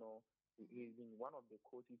 we all know he's been one of the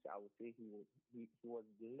coaches. I would say he was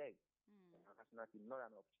blessed. The national team, not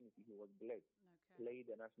an opportunity. He was blessed.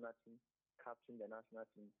 Played the national team, captained the national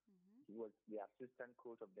team. He was the assistant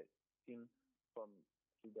coach of the team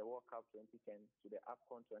to the World Cup 2010 to the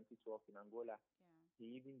AFCON 2012 in Angola.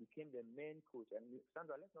 He even became the main coach. And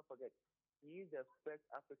Sandra, let's not forget, he is the first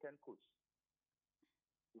African coach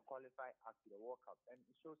to qualify after the World Cup, and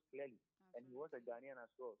it shows clearly. And he was a Ghanaian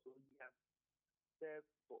as well, so he has served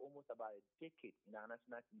for almost about a decade in our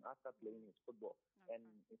national team after playing his football. And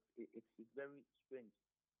it's very strange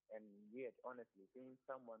and weird, honestly, seeing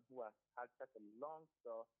someone who has had such a long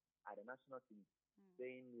spell at the national team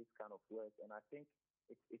saying this kind of words. And I think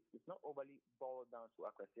it's not overly boiled down to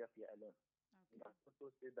Kwesi Appiah alone. He must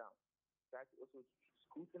also sit down, try to also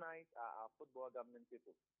scrutinize our football government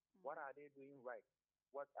people. What are they doing right?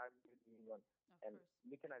 What are they doing wrong? And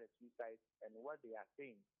looking at the two sides and what they are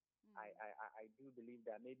saying, I do believe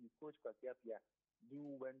that maybe Coach Kwasiapia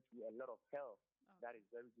went through a lot of hell that is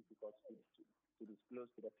very difficult to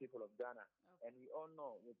disclose to the people of Ghana. And we all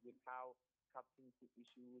know with how captaincy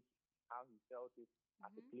issues, how he felt it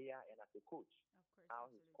as a player and as a coach,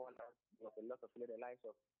 how his call out was a lot of the likes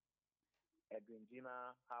of Edwin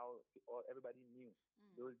Jima, how everybody knew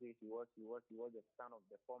those days he was the son of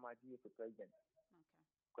the former GFA president.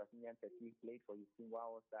 Kwasinian Petit played for his team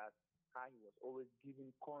Wow Stars, how he was always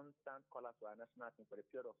giving constant call-out to our national team for a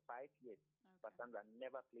period of 5 years. But Sandra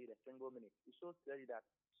never played a single minute. It shows clearly that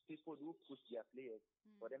people do push their players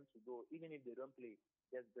for them to go, even if they don't play,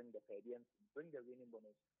 just bring the per diem, bring the winning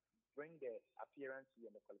bonus, bring the appearance fee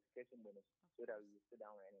and the qualification bonus so that we sit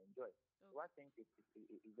down and enjoy. So I think it's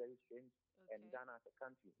very strange. And Ghana as a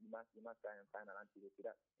country, you must try and find an antidote to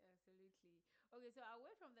that. Absolutely. Okay, so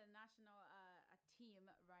away from the national team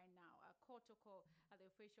right now, Kotoko, the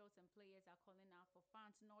officials and players are calling out for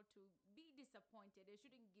fans not to be disappointed. They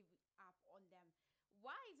shouldn't give up on them.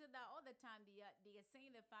 Why is it that all the time they are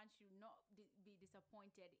saying the fans should not be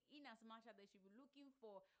disappointed, in as much as they should be looking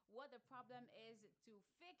for what the problem is to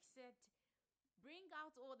fix it, bring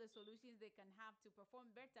out all the solutions they can have to perform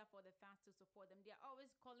better for the fans to support them? They are always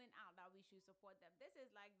calling out that we should support them. This is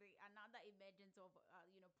like another emergence of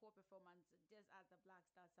poor performance, just as the Black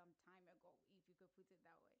Stars some time ago, if you could put it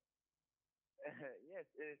that way. Yes,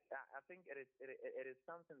 I think it is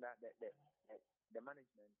something that the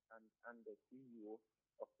management and the CEO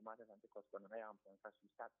of Tomato Antikos as we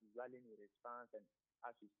start rallying with his fans, and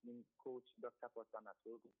as we've seen Coach Dr. Postana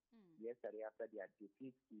Togo yesterday after their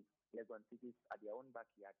defeat to Legon Cities at their own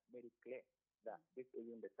backyard, made it clear that this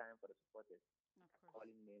isn't the time for the supporters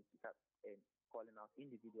calling names, and calling out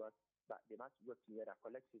individuals, but they must work together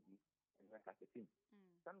collectively and work as a team.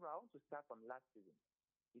 Sandra, I want to start from last season.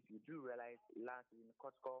 If you do realize, last season,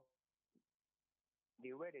 Kotoko,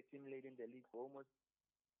 they were the team leading the league for almost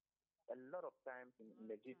a lot of times in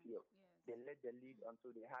the GPO. They led the league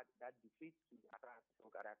until they had that defeat to Accra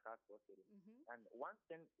Sports Stadium. And one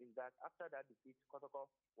thing is that after that defeat, Kotoko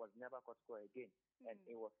was never Kotoko again. And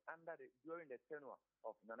it was during the tenure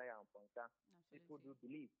of Nanaya Amponsa. People do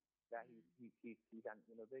believe that he's an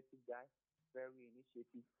innovative guy, very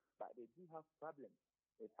initiative, but they do have problems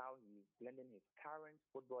with how he's blending his current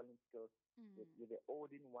footballing skills with the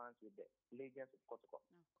olden ones, with the legends of Kotoko.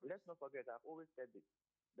 Let's not forget, I've always said this,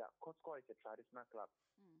 that Kotoko is a traditional club,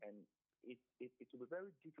 and it will be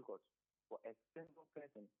very difficult for a single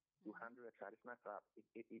person to handle a traditional club.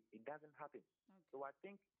 It doesn't happen. So I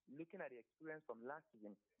think looking at the experience from last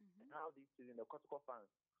season and how this season the Kotoko fans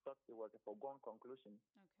thought it was a foregone conclusion,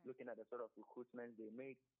 looking at the sort of recruitment they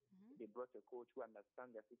made, they brought a coach who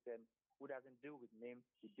understands the system, who doesn't deal with names,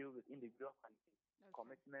 he deals with individual qualities,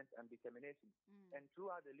 commitment and determination. And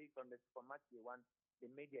throughout the league from match day one, they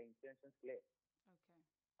made their intentions clear.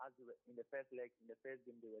 As they were in the first leg, in the first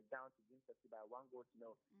game, they were down to Jim City by 1 goal to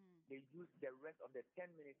 0. They used the rest of the 10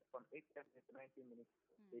 minutes, from 8 minutes to 19 minutes.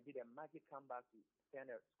 They did a magic comeback to turn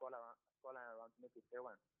the scoreline around to make it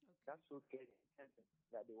 3-1. That showed clear intention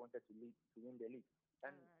that they wanted to win the league.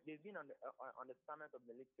 And they've been on the summit of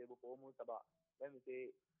the league table for almost about, let me say,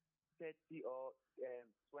 30 or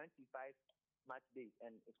 25 match days,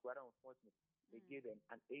 and it's quite unfortunate. They gave them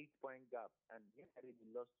an 8-point gap, and yesterday they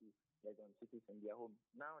lost to Legon Cities in their home.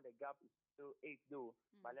 Now the gap is still 8 though,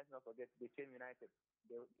 but let's not forget the Chain United.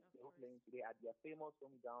 They're playing today at their famous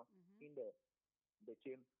home ground in the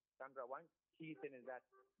Chain. Sandra, one key thing is that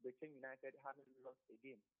the Chain United haven't lost a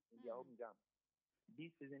game in their home ground.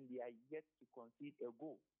 This season they are yet to concede a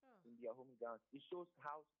goal in their home ground. It shows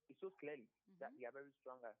clearly that they are very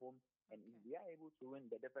strong at home, and if they are able to win,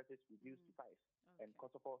 the deficit reduced to 5. And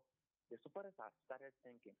Kotoko, the supporters have started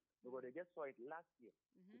thinking, because they just saw it last year.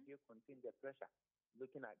 They contain the pressure,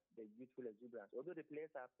 looking at the youthful exuberance. Although the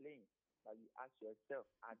players are playing, but you ask yourself,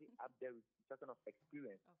 are they up there with certain of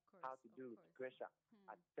experience, how to deal with pressure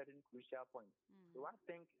at certain crucial points? So I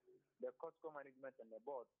think the Kotoko management and the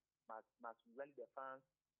board must rally the fans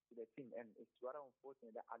to the team, and it's rather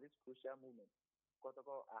unfortunate that at this crucial moment,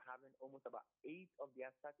 Kotoko are having almost about 8 of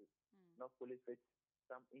their starters not fully fit,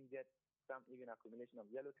 some injured, some even accumulation of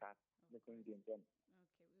yellow cards, missing games. And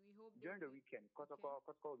we hope during the weekend, Kotoko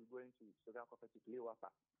will be going to Sugar Coffee to play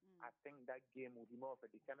Wafa. I think that game will be more of a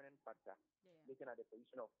determining factor, looking at the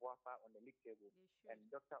position of Wafa on the league table, and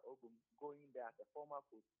Dr. Ogum going there as a former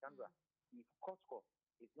coach. Sandra, if Kotoko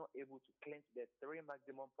is not able to clinch the 3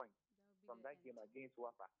 maximum points from that game against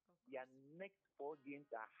Wafa, their next 4 games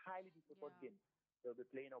are highly difficult games. They'll be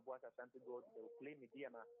playing Obuasi Ashanti Gold. They will play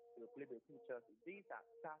Mediama. They will play the two Chelsea. These are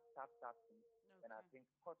tough things. Okay. And I think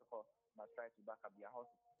protocol must try to back up their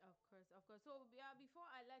horses. Of course, of course. So before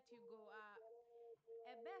I let you go,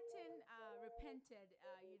 Everton repented.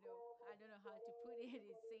 I don't know how to put it.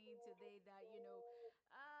 Is saying today that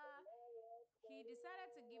he decided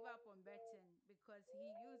to give up on betting because he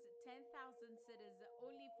used 10,000 cedis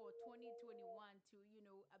only for 2021 to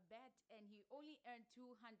a bet, and he only earned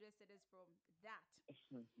 200 cedis from that.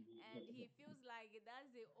 And he feels like that's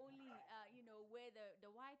the only where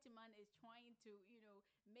the white man is trying to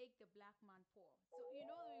make the black man poor. So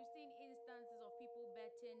we've seen instances of people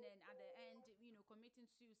betting and at the end committing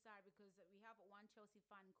suicide, because we have one Chelsea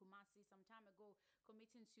fan in Kumasi some time ago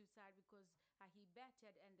committing suicide because he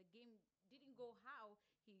betted and the game didn't go how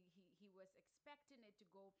he was expecting it to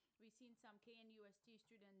go. We've seen some KNUST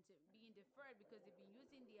students being deferred because they've been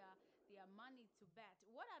using their money to bet.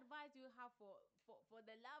 What advice do you have for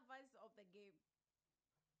the lovers of the game?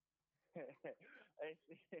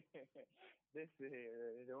 This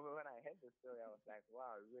the moment when I heard the story, I was like,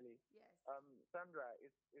 wow, really? Yes. Sandra,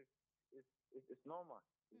 it's normal.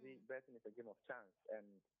 Betting is a game of chance, and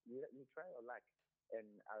you try your luck. And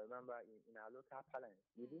I remember in our local parlance,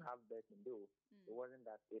 we do have betting though. It wasn't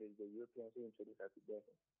that it is the Europeans who introduced us to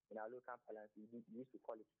betting. In our local parlance, we used to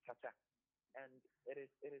call it cha-cha. And it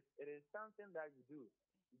is something that you do.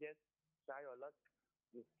 You just try your luck,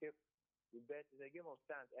 you skip, you bet. It's a game of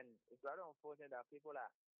chance. And it's rather unfortunate that people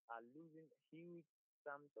are losing huge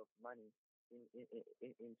sums of money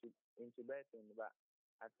into betting. But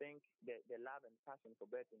I think the love and passion for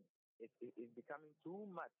betting is becoming too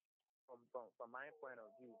much from my point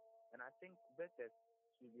of view. And I think bettors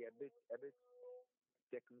should be a bit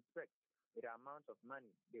circumspect with the amount of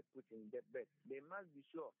money they put in their bet. They must be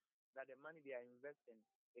sure that the money they are investing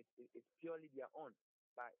is purely their own.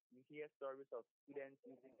 But you hear stories of students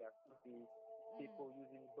using their school fees, people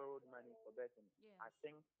using borrowed money for betting. Yes. I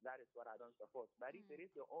think that is what I don't support. But if it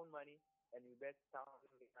is your own money and you bet 1,000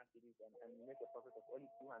 Ghana cedis and you make a profit of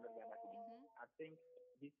only 200 Ghana cedis, I think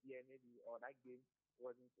this year maybe, or that game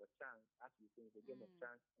wasn't your chance, as you say, it's a game of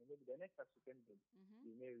chance, and maybe the next subsequent game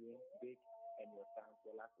you may win big and your chance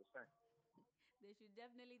will last to shine. They should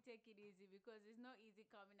definitely take it easy, because it's not easy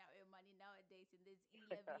coming out with money nowadays in this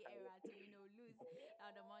e-levy era to lose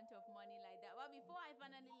an amount of money like that. Well, before I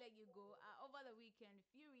finally let you go, over the weekend,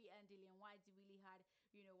 Fury and Dillian White really had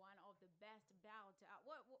one of the best bouts. How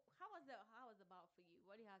was the bout for you?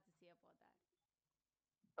 What do you have to say about that?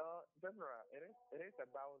 Definitely, it is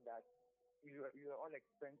about that you are all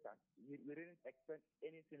expectant. We didn't expect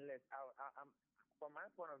anything less. I'm from my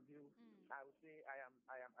point of view, I would say I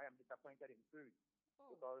am disappointed in Fury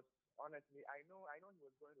because honestly, I know he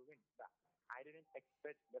was going to win, but I didn't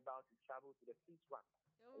expect the bout to travel to the fifth one.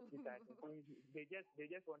 They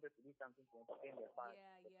just wanted to do something to entertain their fans.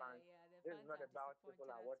 This is not about people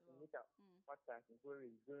are watching. Look at what Tyson Fury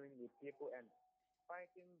is doing with people and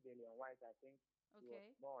fighting Dillian White. I think he was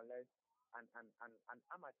more or less an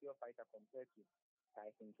amateur fighter compared to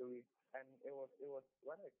Tyson Fury, and it was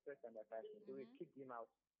what I expected that Tyson Fury kicked him out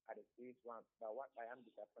at the stage one. But what I am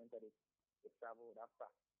disappointed is the travel that far.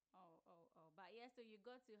 But yeah, so you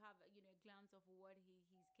got to have a glance of what he's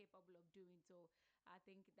capable of doing. So I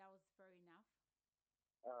think that was fair enough.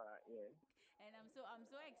 Yeah. And I'm so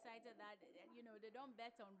excited that they don't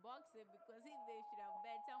bet on boxing, because if they should have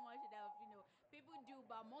bet, someone should have people do,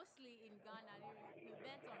 but mostly in Ghana we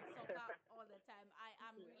bet on soccer all the time.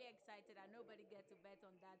 I'm really excited that nobody gets to bet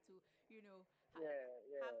on that to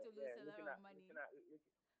have to lose a lot of money.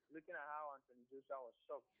 Looking at how Anthony Joshua was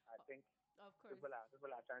shocked, I think of course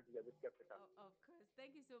people are trying to get a bit skeptical. Of course.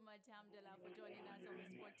 Thank you so much, Hamdallah, for joining us on the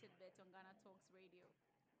Sport Tidbit on Ghana Talks Radio.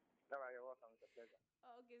 All right, you're welcome. It's a pleasure.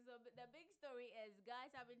 Okay, so the big story is,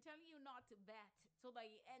 guys, I've been telling you not to bet so that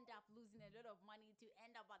you end up losing a lot of money, to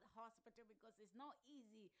end up at the hospital, because it's not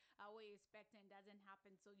easy what you're expecting doesn't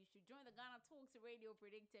happen. So you should join the Ghana Talks Radio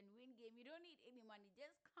Predict and Win game. You don't need any money.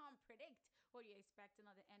 Just come predict what you're expecting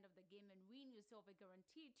at the end of the game and win yourself a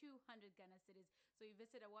guaranteed 200 Ghana cedis. So you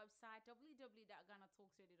visit our website,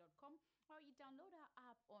 www.ghanatalksradio.com, or you download our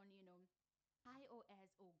app on,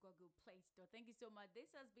 iOS or Google Play Store. Thank you so much.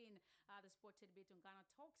 This has been the Sport Tidbit on Ghana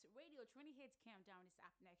Talks Radio. 20 Hits Countdown is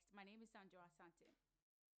up next. My name is Sandra Asante.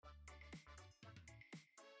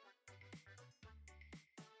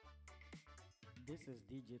 This is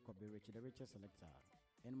DJ Kobe Richie, the Richard Selector,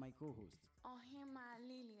 and my co-host Ohima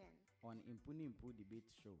Lillian on Impuni Impu Debate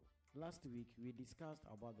Show. Last week, we discussed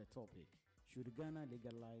about the topic, should Ghana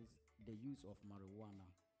legalize the use of marijuana?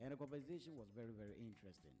 And the conversation was very, very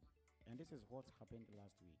interesting. And this is what happened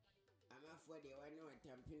last week. I'm a for the one or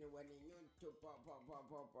tamping one in you to papa.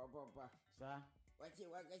 Sir? What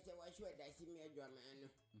you want to say, what you I see me a drum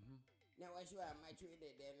man. Now, what you are my trade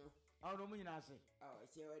then. Oh, no, me, I say. Oh,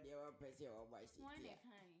 see what they were pressing or by One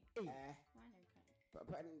kind. One kind.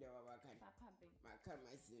 Papa and the Wakan. Papa big. My come,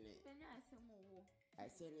 I see it. I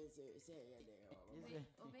said, say, I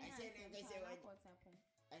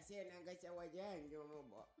said, I guess I was young, your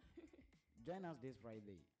mobile. Join us this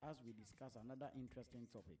Friday as we discuss another interesting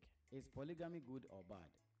topic. Is polygamy good or bad?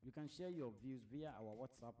 You can share your views via our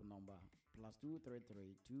WhatsApp number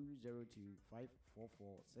 +233 202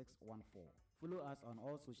 544 614. Follow us on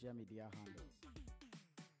all social media handles.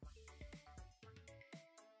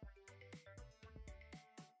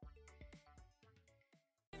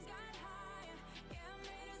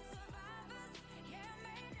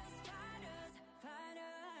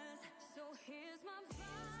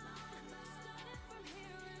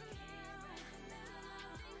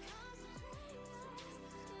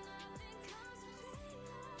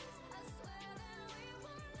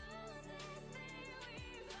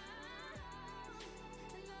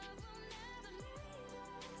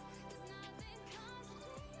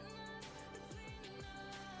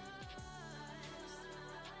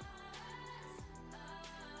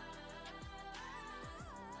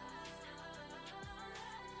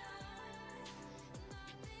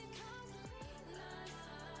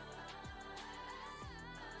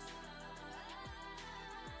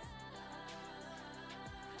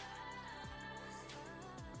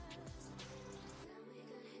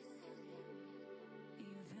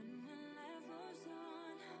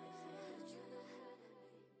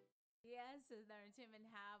 Yes, it's the Entertainment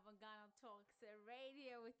Hub on Ghana Talks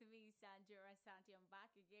Radio with me, Sandra Santi. I'm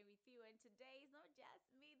back again with you, and today is not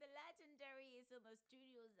just me, the legendary is in the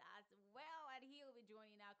studios as well, and he'll be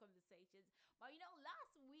joining our conversations. But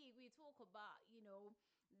last week we talked about,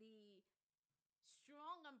 the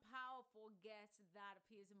strong and powerful guest that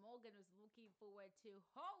Piers Morgan was looking forward to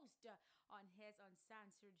host on his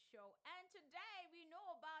Uncensored show. And today we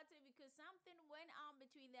know about it because something went on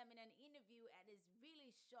between them in an interview and is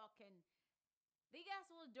really shocking. The guest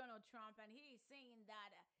was Donald Trump, and he is saying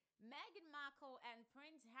that Meghan Markle and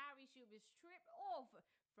Prince Harry should be stripped off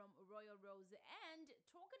from Royal Rose. And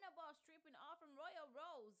talking about stripping off from Royal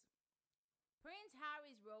Rose, Prince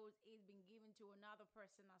Harry's rose is being given to another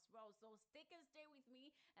person as well. So stick and stay with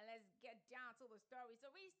me and let's get down to the story.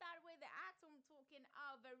 So we start with the atom talking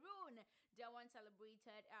of Varun. The one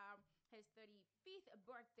celebrated his 35th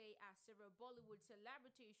birthday as several Bollywood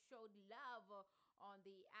celebrities showed love on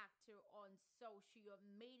the actor on social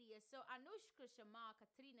media. So Anushka Sharma,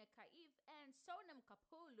 Katrina Kaif, and Sonam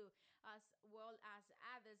Kapoor, as well as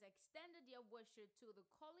others, extended their wishes to the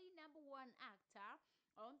Kolly #1 actor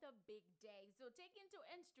on the big day. So taking to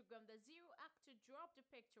Instagram, the Zero actor dropped a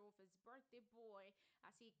picture of his birthday boy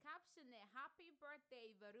as he captioned it, "Happy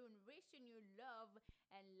birthday, Varun, wishing you love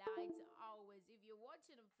and light always." If you're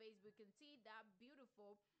watching on Facebook, you can see that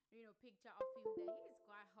beautiful picture of him there. He's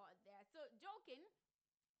quite hot there. So joking.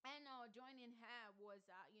 And joining her was,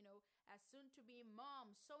 a soon-to-be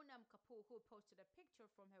mom, Sonam Kapoor, who posted a picture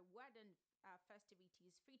from her wedding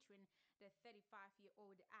festivities featuring the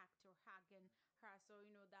 35-year-old actor hugging her. So,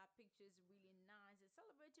 that picture is really nice.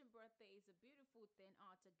 Celebrating birthday is a beautiful thing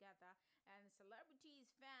altogether. And celebrities,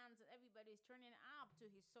 fans, and everybody is turning up to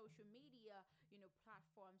his social media,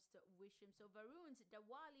 platforms to wish him. So Varun's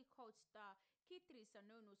Diwali co-star Kitri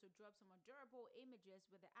Sanon also dropped some adorable images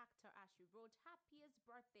with the actor as she wrote, "Happiest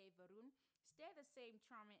birthday, Varun. Stay the same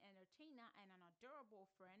charming entertainer and an adorable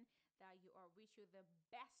friend that you are. Wish you the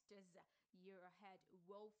bestest year ahead.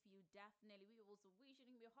 Wolf, you definitely." We also wishing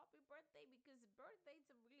him a happy birthday because birthdays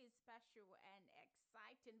are really special and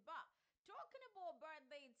exciting. But talking about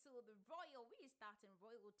birthday to the royal, we start in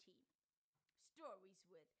royalty stories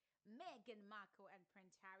with Meghan Markle and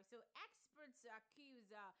Prince Harry. So experts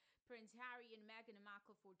accuse Prince Harry and Meghan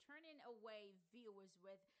Markle for turning away viewers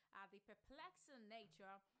with the perplexing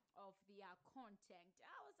nature of the content.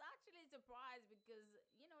 I was actually surprised because,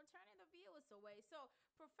 turning the viewers away. So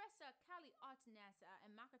Professor Kelly Otnes, a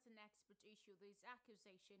marketing expert, issued this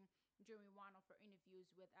accusation during one of her interviews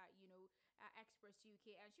with, Express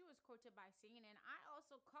UK. And she was quoted by saying, and I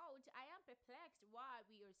also quote, "I am perplexed why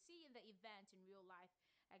we are seeing the event in real life.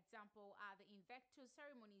 Example are the Invictus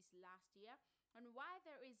ceremonies last year, and why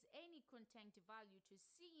there is any content value to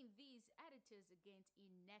seeing these editors against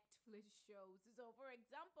in Netflix shows. So, for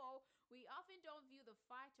example, we often don't view the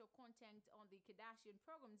fight or content on the Kardashian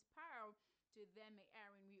programs prior to them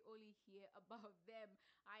airing. We only hear about them.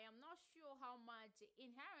 I am not sure how much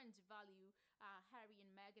inherent value Harry and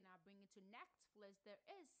Meghan are bringing to Netflix, there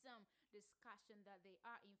is some discussion that they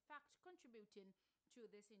are in fact contributing to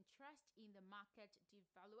this interest in the market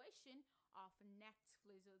devaluation of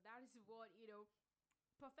Netflix. So that is what,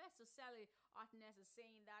 Professor Sally Artness is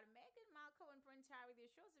saying, that Meghan Markle and Prince Harry,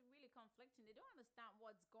 their shows are really conflicting. They don't understand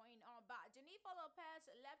what's going on. But Jennifer Lopez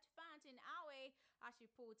left fans in awe as she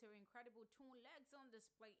put her incredible twin legs on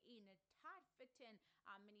display in a tight-fitting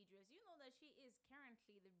mini dress. You know that she is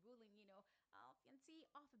currently the ruling, fiancée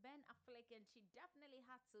of Ben Affleck, and she definitely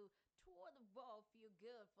had to tour the world, feel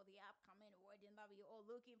good for the upcoming wedding that we're all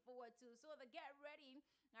looking forward to. So the Get Ready,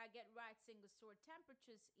 Get Right single soared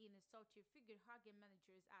temperatures in a sultry figured hugging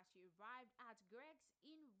managers as she arrived at Greg's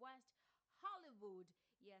in West Hollywood.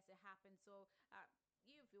 Yes, it happened. So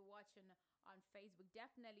if you're watching on Facebook,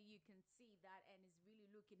 definitely you can see that, and it's really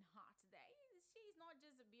looking hot today. She's not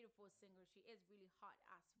just a beautiful singer, she is really hot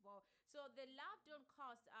as well. So the Love Don't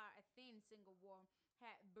Cost a thin single wore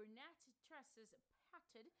had brunette tresses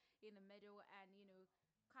parted in the middle and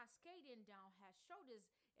cascading down her shoulders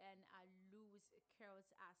and loose curls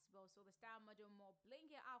as well. So the style model more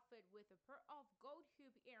blingy outfit with a pair of gold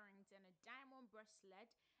hoop earrings and a diamond bracelet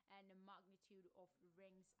and a magnitude of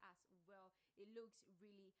rings as well. It looks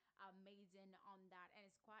really amazing on that, and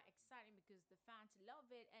it's quite exciting because the fans love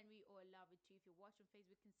it and we all love it too. If you're watching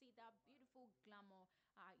Facebook, you can see that beautiful glamour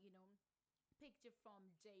picture from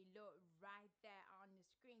J-Lo right there on the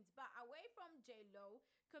screens. But away from J-Lo,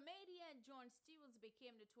 comedian Jon Stewart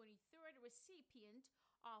became the 23rd recipient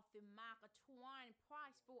of the Mark Twain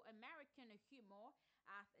Prize for American Humor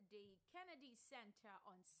at the Kennedy Center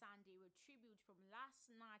on Sunday, with tribute from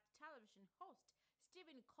last night's television host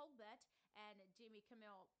Stephen Colbert and Jimmy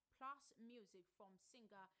Kimmel, plus music from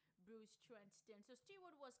singer Bruce Springsteen. So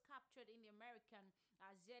Stewart was captured in the American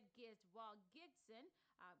Zeitgeist while Gibson,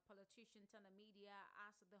 politician turned the media,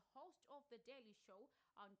 as the host of The Daily Show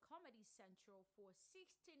on Comedy Central for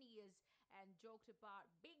 16 years and joked about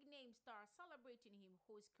big name stars celebrating him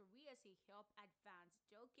whose careers he helped advance.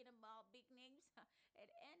 Joking about big names, it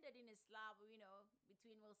ended in a slap,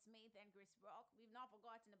 between Will Smith and Chris Rock. We've not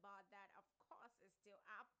forgotten about that. Of course, it's still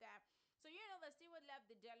up there. So that Stewart left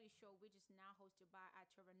The Daily Show, which is now hosted by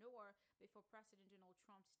Trevor Noah, before President Donald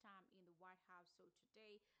Trump's time in the White House. So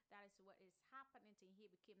today, that is what is happening to him. He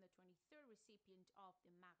became the 23rd recipient of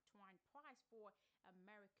the Mark Twain Prize for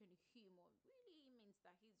American Humor. Really means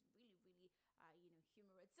that he's really, really,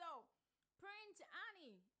 humorous. So Prince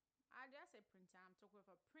Annie. I just say Prince. I'm talking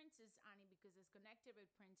about Princess Annie because it's connected with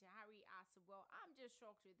Prince Harry as well. I'm just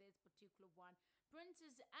shocked with this particular one.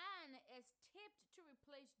 Princess Anne is tipped to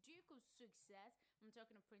replace Duke of Sussex. I'm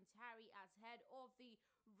talking to Prince Harry as head of the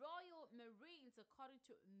Royal Marines, according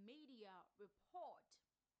to media report.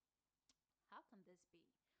 How can this be?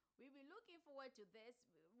 We've been looking forward to this.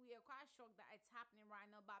 We are quite shocked that it's happening right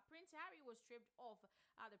now. But Prince Harry was stripped of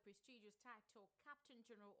the prestigious title Captain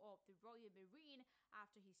General of the Royal Marine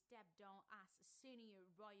after he stepped down as senior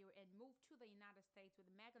royal and moved to the United States with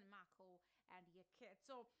Meghan Markle and their kids.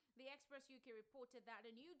 So the Express UK reported that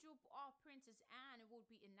a new dupe of Princess Anne would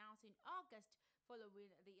be announced in August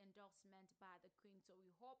following the endorsement by the Queen. So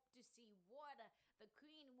we hope to see what the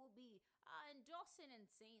Queen will be endorsing and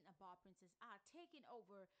saying about Princess Anne taking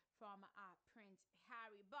over from Prince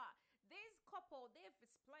Harry. But this couple, they've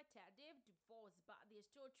split, they've divorced, but they're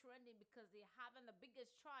still trending because they're having the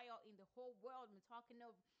biggest trial in the whole world. I'm talking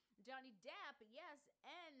of Johnny Depp, yes,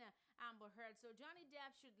 and Amber Heard. So Johnny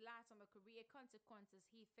Depp should last on the career consequences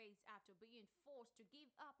he faced after being forced to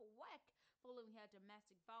give up work following her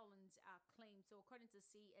domestic violence claim. So according to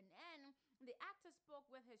CNN, the actor spoke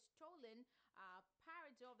with his stolen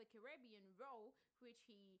Pirates of the Caribbean role, which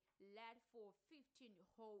he led for 15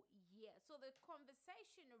 whole years. So the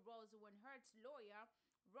conversation arose when Heard's lawyer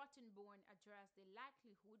Rottenborn addressed the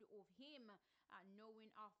likelihood of him knowing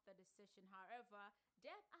of the decision. However,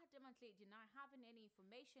 Depp adamantly denied having any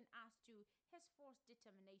information as to his forced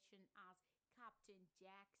determination as Captain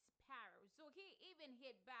Jack Sparrow. So he even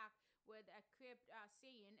hit back with a quip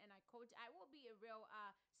saying, and I quote, "I will be a real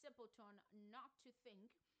simpleton not to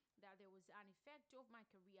think that there was an effect of my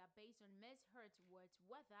career based on Ms. Heard's words,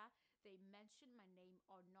 whether they mentioned my name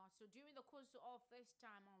or not." So during the course of this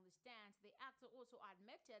time on the stand, the actor also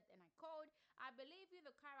admitted, and I quote, "I believe in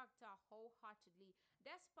the character wholeheartedly.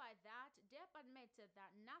 Despite that, Depp admitted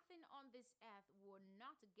that nothing on this earth would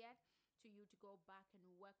not get to you to go back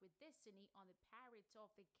and work with Disney on the Pirates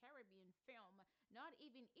of the Caribbean film, not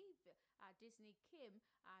even if Disney came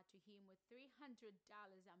to him with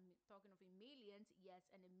 $300. I'm talking of in millions, yes,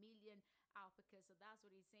 and $1 million alpacas." So that's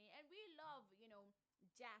what he's saying. And we love,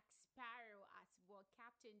 Jack Sparrow as well,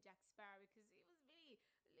 Captain Jack Sparrow, because he was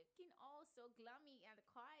really looking all so gloomy and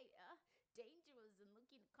quite dangerous and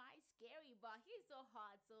looking quite scary, but he's so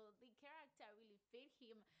hot. So the character really fit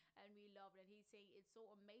him, and we love it. He's saying it's so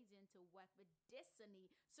amazing to work with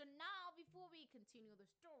Disney. So now, before we continue the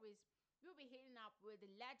stories, we'll be hitting up with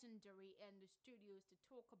the legendary in the studios to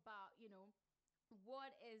talk about,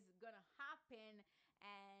 what is gonna happen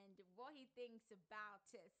and what he thinks about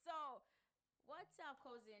it. So, what's up,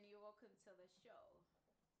 cousin? You're welcome to the show.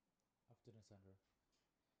 Afternoon, Sandra.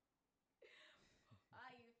 How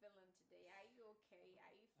are you feeling today? Are you okay?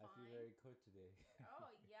 Are you fine? I feel very cold today.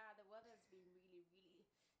 Oh yeah, the weather's been really, really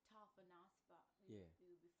tough on us, but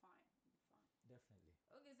we'll be fine. We'll be fine. Definitely.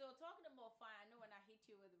 Okay, so talking about fine, I know when I hit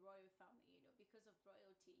you with the royal family, because of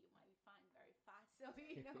royalty, you might be fine very fast. So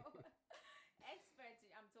experts,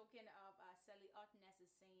 I'm talking of Sally Otness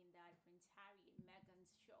is saying that Prince Harry and Meghan's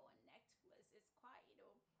show on Netflix is quite,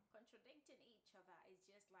 contradicting each other. It's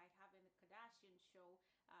just like having the Kardashian show,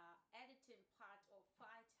 editing part or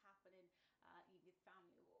fight happening in the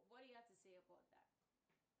family. What do you have to say about that?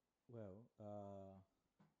 Well,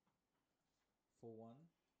 for one,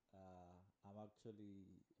 I'm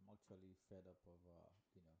actually fed up of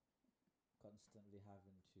constantly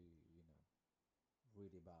having to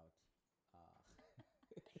read about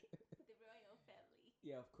the royal family.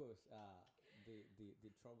 Yeah, of course.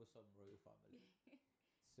 The troublesome royal family.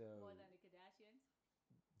 So more than the Kardashians?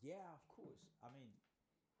 Yeah, of course. I mean,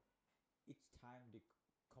 each time they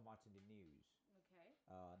come out in the news,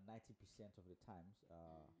 90% of the times,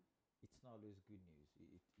 it's not always good news.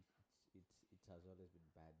 It has always been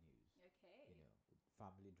bad news. Okay.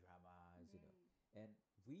 Family dramas, and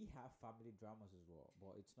we have family dramas as well,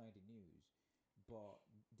 but it's not in the news. But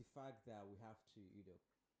the fact that we have to,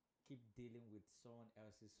 keep dealing with someone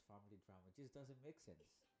else's family drama just doesn't make sense.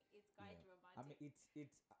 It's quite romantic. I mean,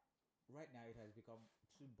 it's right now it has become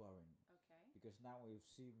too boring. Okay. Because now we've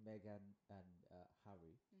seen Meghan and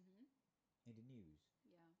Harry in the news.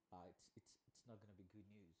 Yeah. It's not gonna be good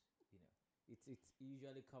news. It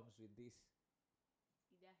usually comes with this.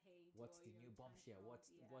 Either hate. What's or, the new bombshell? What's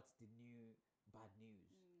yeah. the new bad news?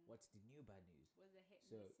 What's the new bad news? What's the hit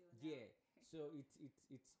So missile now? yeah, so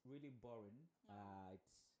it's really boring.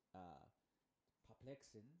 It's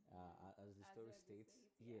perplexing, as the story states.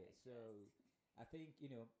 Yeah, so I think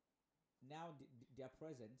now their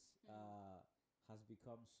presence has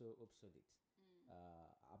become so obsolete.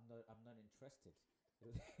 I'm not interested.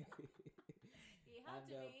 You have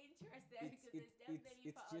to be interested because it's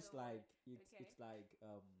definitely it's just like it's like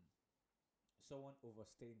someone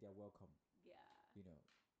overstaying their welcome. Yeah.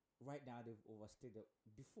 Right now they've overstayed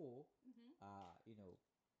before.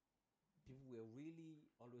 People were really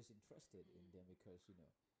always interested in them because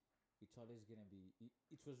it's always gonna be.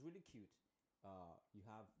 It was really cute. You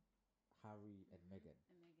have Harry and Meghan.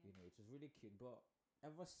 It was really cute, but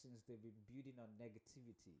ever since they've been building on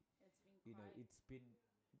negativity, it's been,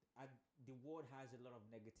 and the world has a lot of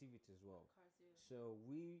negativity as well. So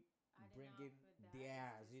we bring in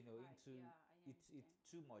theirs, into it's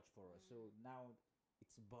too much for us. So now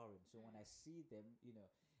it's boring. So when I see them,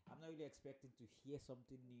 I'm not really expecting to hear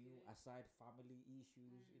something new aside family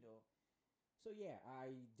issues, So yeah,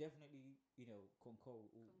 I definitely, concur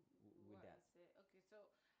with that. Okay, so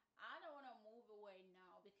I don't want to move away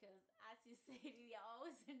now because, as you said, they're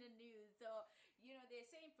always in the news. So, they're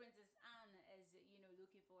saying Princess Anne is,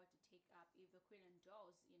 looking forward to take up if the Queen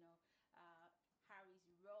endorses, Harry's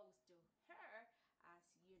rose to her as,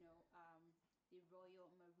 the Royal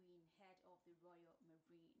Marine, head of the Royal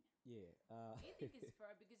Marine. Yeah. I think it's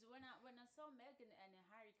fair because when I saw Meghan and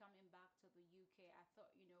Harry coming back to the UK, I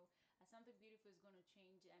thought, something beautiful is going to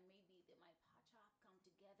change and maybe they might patch up, come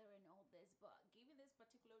together and all this. But given this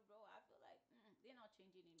particular role, I feel like they're not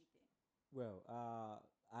changing anything. Well,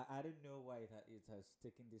 I don't know why it has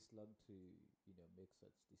taken this long to, make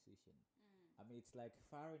such decision. I mean, it's like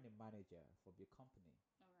firing a manager from your company.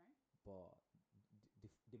 All right. But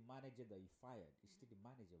the manager that you fired is still the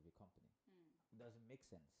manager of the company. It doesn't make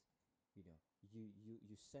sense. You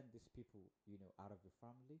send these people, out of the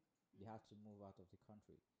family. They have to move out of the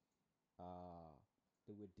country.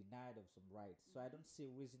 They were denied of some rights. So I don't see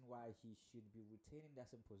a reason why he should be retaining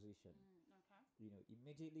that same position. Okay.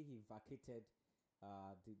 Immediately he vacated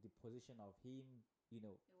the position of him,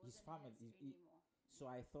 his family. So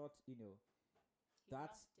I thought,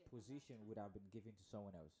 that position would have been given to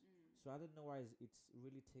someone else. So I don't know why it's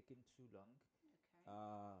really taking too long.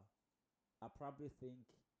 Okay. I probably think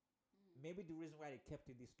maybe the reason why they kept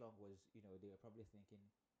it this long was, they were probably thinking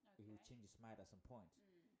he would change his mind at some point.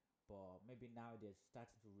 But maybe now they're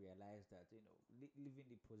starting to realize that, leaving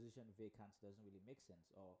the position vacant doesn't really make sense.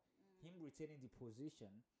 Or him retaining the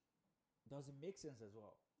position doesn't make sense as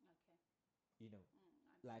well. you know,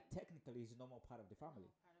 like technically he's no more part of the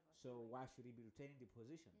family. So why should he be retaining the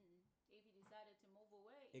position? If he decided to move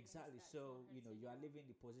away. Exactly. So you know you are leaving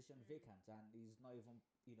the position vacant, and he's not even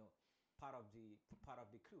part of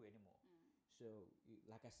the crew anymore. So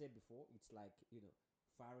like I said before, it's like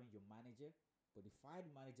firing your manager, but the fired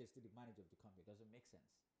manager is still the manager of the company. It doesn't make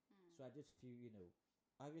sense. So I just feel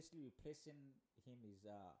obviously replacing him is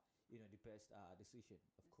the best decision,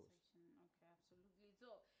 of course. Okay, absolutely.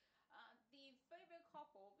 So the favorite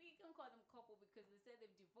couple, we can call them couple because they said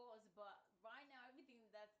they've divorced, but right now everything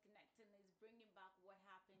that's connecting is bringing back what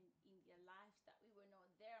happened in their lives that we were not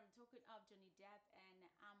there. I'm talking of Johnny Depp and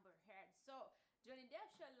Amber Heard. So Johnny Depp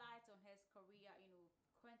shed light on his career,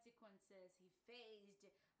 consequences he faced,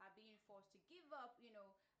 being forced to give up,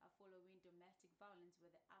 following domestic violence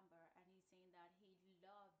with Amber, and he's saying that he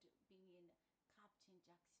loved being Captain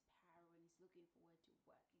Jack Sparrow and he's looking forward to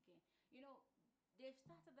work again. They've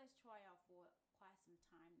started this trial for quite some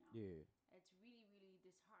time now. Yeah. It's really, really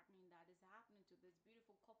disheartening that is happening to this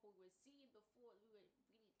beautiful couple we're seeing before. We were really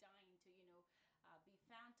dying to, be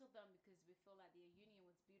fan to them because we feel like their union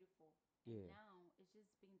was beautiful. And now it's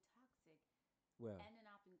just being toxic. Well, ending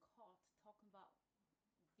up in court talking about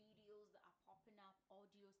videos that are popping up,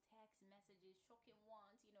 audios, text messages, shocking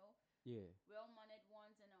ones, well-mannered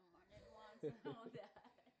ones and unmannered ones and all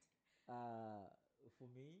that. For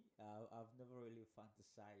me, I've never really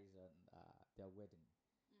fantasized on their wedding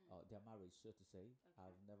or their marriage, so to say. Okay.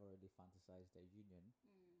 I've never really fantasized their union.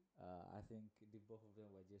 I think the both of them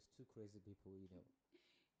were just two crazy people,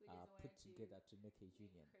 put together to make a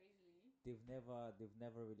union. Crazy. They've never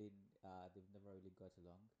really got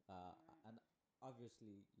along. And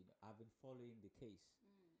obviously, I've been following the case.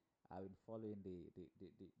 I've been following the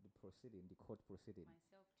proceeding, the court proceeding.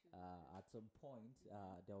 Myself too. At some point,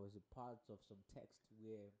 there was a part of some text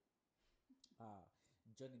where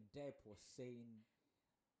Johnny Depp was saying,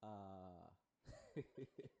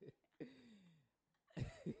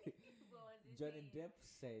 Johnny Depp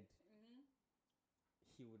said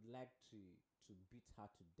he would like to beat her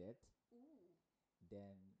to death,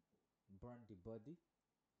 then burn the body.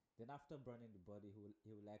 Then after burning the body,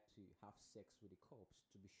 he would like to have sex with the corpse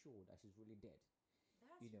to be sure that she's really dead.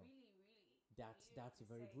 That's really that's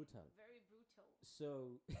very brutal. Very brutal.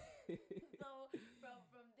 So so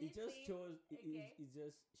from this it just shows okay. it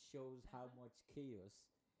just shows how much chaos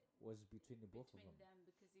was between the both of them.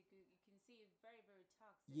 Because you can see it's very, very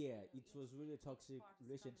toxic. Yeah, it was really a toxic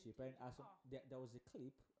relationship. And there was a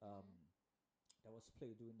clip that was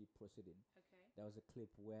played during the proceeding. Okay. There was a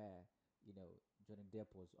clip where Johnny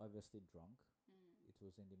Depp was obviously drunk. It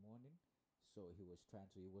was in the morning, so he was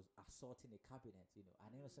assaulting a cabinet,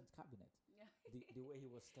 an innocent cabinet. Yeah. the way he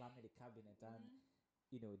was slamming the cabinet, and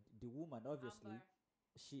the woman obviously, Amber.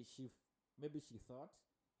 she maybe she thought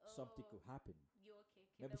something could happen.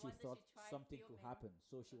 Maybe she thought something could happen,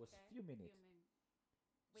 so she was fuming it.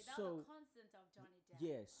 Without the consent of Johnny Depp.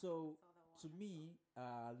 Yeah, so to me,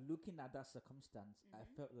 looking at that circumstance, I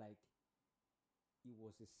felt like it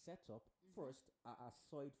was a setup. First, I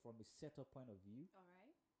saw it from a setup point of view. All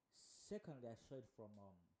right. Secondly, I saw it from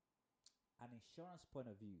an insurance point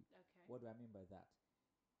of view. Okay. What do I mean by that?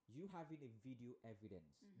 You having a video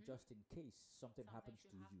evidence just in case something happens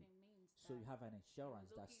to you. So you have an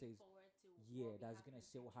insurance that says, that's going to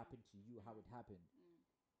say what happened to you, how it happened.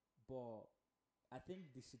 But I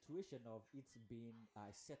think the situation of it being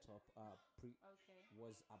set up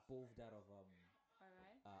was above that of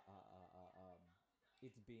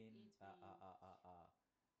it being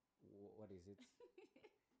what is it?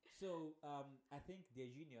 So I think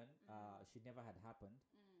their union should never had happened.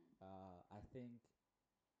 I think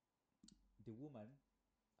the woman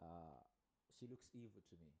she looks evil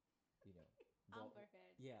to me, Amber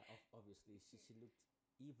Heard. Yeah, obviously she looked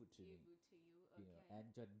evil to me. To you, okay.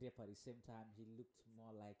 And Johnny Depp at the same time he looked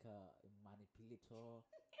more like a manipulator,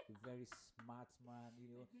 a very smart man.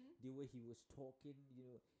 The way he was talking, he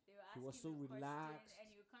was so relaxed.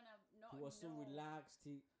 And you kind of not he was so know. relaxed.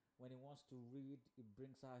 When he wants to read, he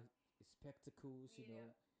brings out his spectacles.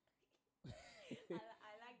 I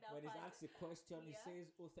like that. When he's part. asked a question, he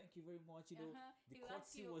says, "Oh, thank you very much." The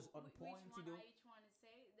courtesy was on point. Which one are you trying to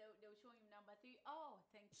say? They'll show him number 3. Oh,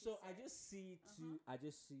 thank you. So sir. I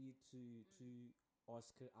just see two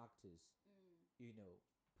Oscar actors,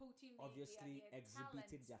 putting obviously their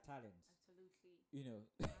exhibiting their talents. Absolutely.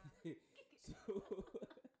 So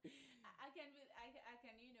I can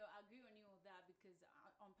agree on you on that because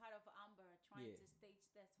on part of Amber trying to stage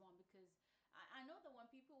this one because I know that when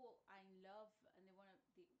people are in love and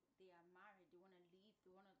they are married, they want to leave,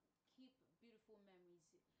 they want to keep beautiful memories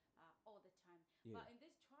all the time. But in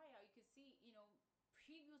this trial, you can see,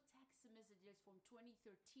 previous text messages messages from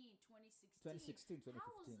 2013, 2016. 2016,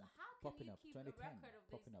 2015, How can popping he up, keep 2010, a record of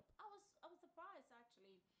popping this? up. I was surprised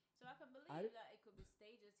actually. So I can believe that it could be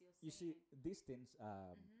stages. You're saying. You see, these things,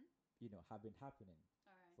 Mhm. you know, have been happening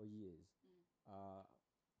Alright. for years.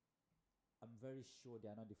 I'm very sure they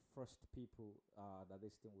are not the first people that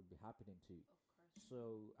this thing would be happening to. Of course.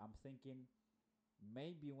 So I'm thinking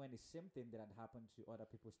maybe when the same thing that had happened to other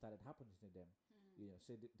people started happening to them, you know,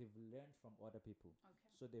 so they've learned from other people.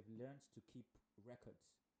 Okay. So they've learned to keep records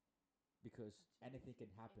because anything can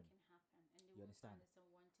happen. It can happen, and they You will understand? find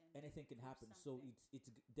someone Anything can prove happen. So something. it's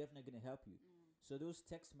definitely going to help you. So those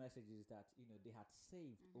text messages that you know they had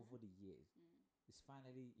saved over the years is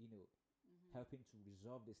finally helping to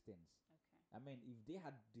resolve these things. Okay. I mean, if they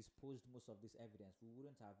had disposed most of this evidence, we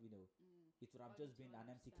wouldn't have, it would have just been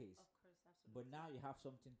an empty case. Of course, absolutely. But now you have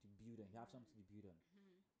something to build on. You have something to build on.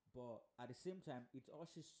 But at the same time, it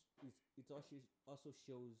also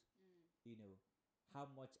shows, you know,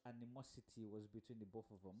 how much animosity was between the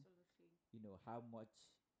both of them. Absolutely. You know how much.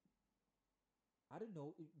 I don't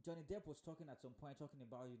know. Johnny Depp was talking at some point, talking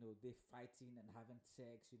about they fighting and having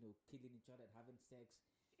sex, killing each other and having sex.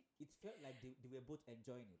 It felt like they were both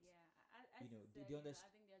enjoying it. Yeah, I think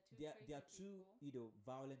they are two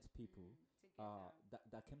violent people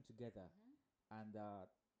that came together, and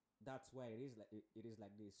that's why it is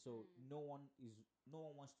like this. So no one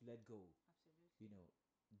wants to let go. Absolutely.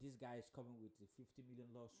 This guy is coming with a 50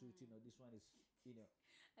 million lawsuit. This one is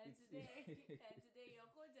And today your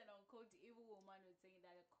quote and unquote evil woman was saying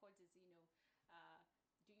that the court is doing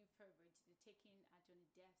favor to the taking Johnny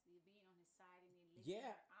Depp, they're being on his side and then letting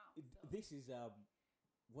her out. So. This is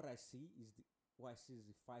what I see is the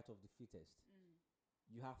fight of the fittest.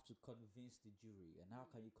 You have to convince the jury, and how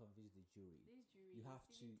can you convince the jury? This jury you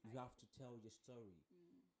have to tell your story.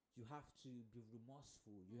 You have to be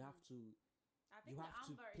remorseful. You have to. I think you have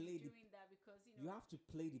to Amber play is doing that because you have to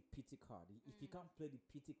play the pity card. If you can't play the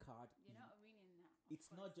pity card, you're not winning now. It's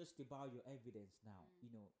not just about your evidence now.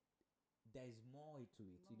 There is more to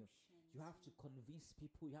it. You have to convince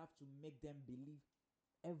people. You have to make them believe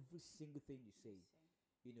every single thing you say.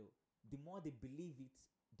 The more they believe it,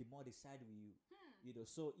 the more they side with you.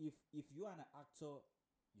 So if you are an actor,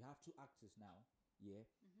 you have two actors now. Yeah.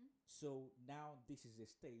 So now this is a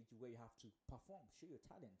stage where you have to perform, show your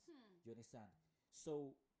talent. You understand?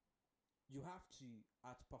 So you have to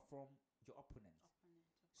outperform your opponent.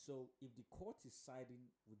 So if the court is siding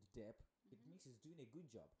with Depp, it means he's doing a good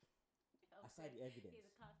job. Aside the evidence. He's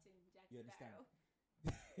a captain, Jack you understand? Sparrow.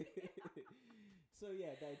 So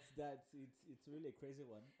yeah, it's really a crazy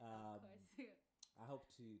one. Of course. I hope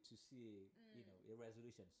to see a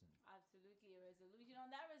resolution soon. Absolutely, a resolution. On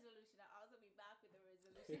that resolution, I'll also be back with a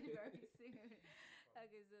resolution very soon.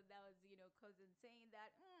 Okay, so that was Cousin saying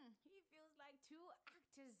that he feels like two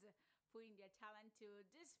actors putting their talent to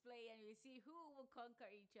display, and we see who will conquer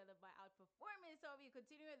each other by outperforming. So we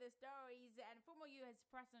continue with the stories, and former U.S.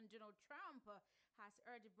 President Donald Trump has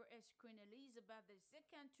urged British Queen Elizabeth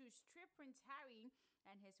II to strip Prince Harry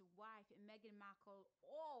and his wife Meghan Markle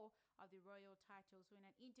all of the royal titles. So in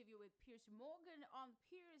an interview with Piers Morgan on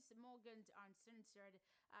Piers Morgan's Uncensored,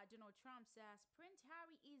 Donald Trump says Prince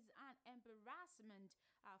Harry is an embarrassment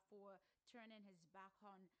for turning his back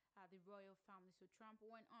on the royal family. So Trump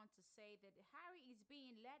went on to say that Harry is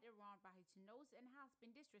being led around by his nose and has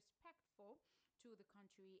been disrespectful to the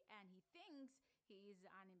country, and he thinks he is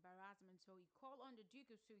an embarrassment. So he called on the Duke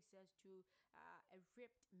of Sussex to a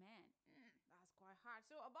ripped man. That's quite hard.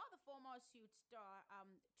 So about the former suit star,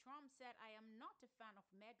 Trump said, "I am not a fan of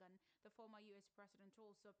Meghan." The former U.S. president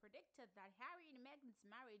also predicted that Harry and Meghan's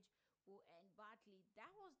marriage will end badly. That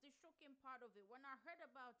was the shocking part of it when I heard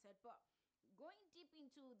about it. But going deep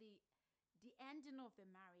into the ending of the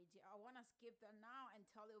marriage, I want to skip that now and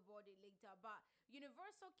tell you about it later. But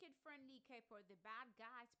Universal kid-friendly caper, The Bad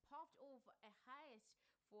Guys, puffed off a heist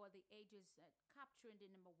for the ages, capturing the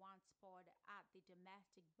 #1 spot at the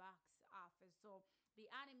domestic box office. So the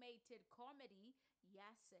animated comedy,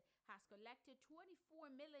 yes, has collected $24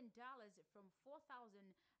 million from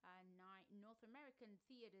 4,009 North American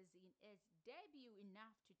theaters in its debut,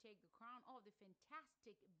 enough to take the crown of the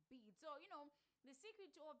Fantastic Beasts. So, The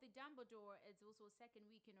Secret of the Dumbledore is also a second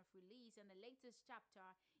weekend of release, and the latest chapter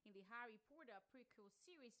in the Harry Potter prequel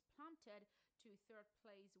series plummeted to third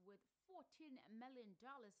place with $14 million.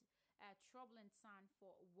 A troubling sign for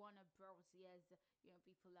Warner Bros. Yes,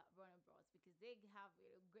 people love Warner Bros. Because they have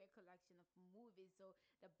a great collection of movies. So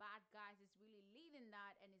The Bad Guys is really leading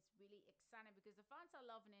that, and it's really exciting because the fans are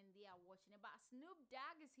loving it and they are watching it. But Snoop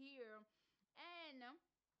Dogg is here, and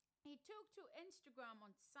he took to Instagram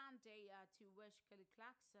on Sunday to wish Kelly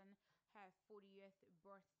Clarkson her 40th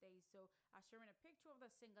birthday. So, sharing a picture of the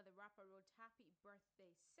singer, the rapper wrote "Happy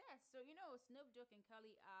Birthday, sis." So, Snoop Dogg and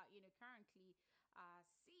Kelly are, currently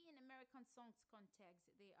seeing American Songs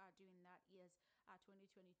Contest. They are doing that year's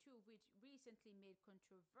 2022, which recently made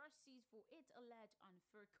controversies for its alleged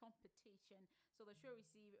unfair competition. So the show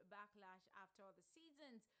received backlash after all the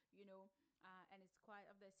seasons, and it's quite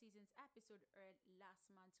of the season's episode aired last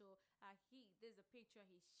month. So there's a picture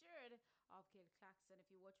he shared of Kelly Clarkson.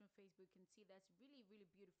 If you watch on Facebook, you can see that's really, really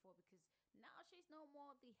beautiful because now she's no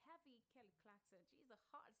more the heavy Kelly Clarkson. She's a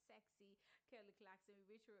hot, sexy Kelly Clarkson. We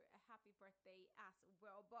wish her a happy birthday as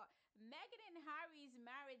well. But Meghan and Harry's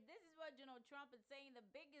married. This is what Donald Trump is saying, the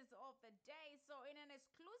biggest of the day. So in an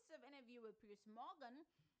exclusive interview with Piers Morgan,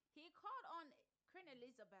 he called on Queen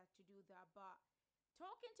Elizabeth to do that, but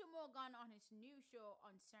talking to Morgan on his new show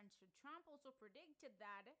Uncensored, Trump also predicted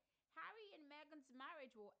that Harry and Meghan's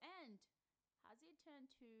marriage will end. Has he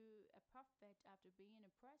turned to a prophet after being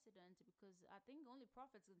a president? Because I think only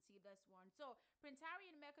prophets can see this one. So Prince Harry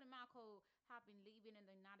and Meghan Markle have been living in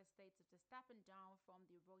the United States after stepping down from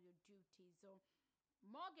the royal duties. So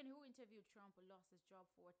Morgan, who interviewed Trump, lost his job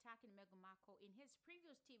for attacking Meghan Markle in his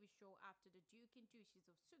previous TV show after the Duke and Duchess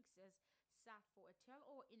of Sussex sat for a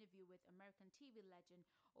tell-all interview with American TV legend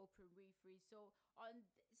Oprah Winfrey. So on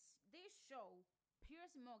this show,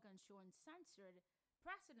 Piers Morgan show Uncensored,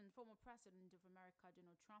 former president of America,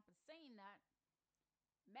 Donald Trump, is saying that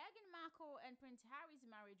Meghan Markle and Prince Harry's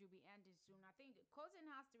marriage will be ending soon. I think Cousin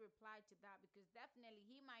has to reply to that because definitely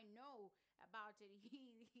he might know about it.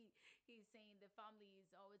 He's saying the family is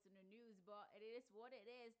always in the news, but it is what it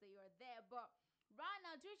is. They are there. But right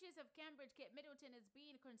now, Duchess of Cambridge, Kate Middleton, is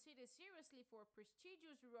being considered seriously for a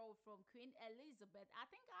prestigious role from Queen Elizabeth. I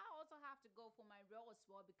think I also have to go for my role as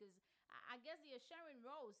well because I guess they are sharing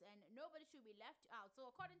roles and nobody should be left out. So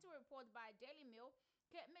according to a report by Daily Mail,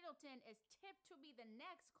 Kate Middleton is tipped to be the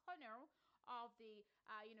next colonel of the,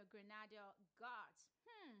 Grenadier Guards.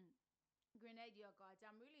 Grenadier Guards.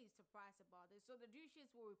 I'm really surprised about this. So the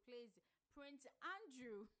Duchess will replace Prince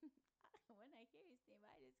Andrew. When I hear his name,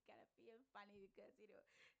 I just kind of feel funny because,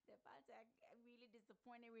 the fans are really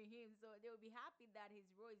disappointed with him. So they will be happy that his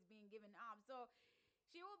role is being given up. So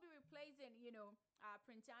she will be replacing,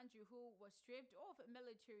 Prince Andrew, who was stripped of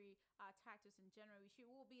military titles in January. She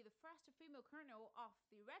will be the first female colonel of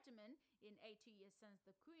the regiment in 80 years since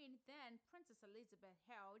the Queen, then Princess Elizabeth,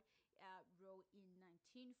 held role in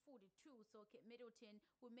 1942. So Kate Middleton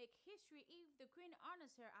will make history if the Queen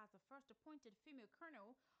honors her as the first appointed female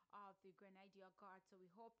colonel of the Grenadier Guard. So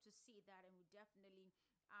we hope to see that, and we definitely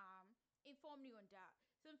inform you on that.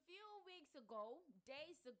 Some few days ago,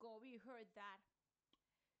 we heard that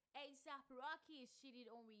A$AP Rocky is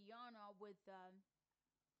cheated on Rihanna with a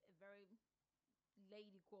very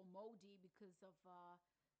lady called Modi because of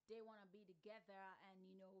they want to be together, and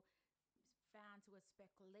fans were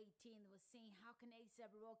speculating. They were saying, how can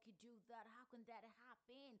A$AP Rocky do that? How can that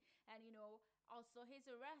happen? And also his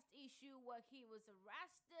arrest issue where he was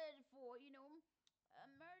arrested for a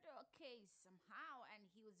murder case somehow, and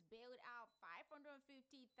he was bailed out $550,000.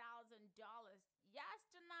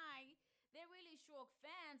 Yesterday, they really shocked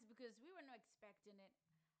fans because we were not expecting it.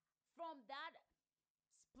 From that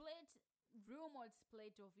rumored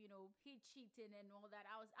split of, he cheating and all that,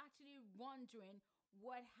 I was actually wondering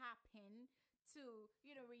what happened to,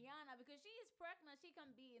 Rihanna, because she is pregnant. She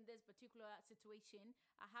can be in this particular situation,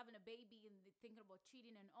 having a baby and thinking about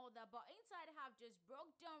cheating and all that. But Inside Have just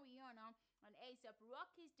broke down Rihanna and A$AP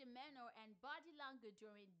Rocky's demeanor and body language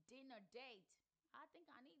during dinner date. I think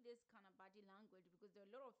I need this kind of body language because there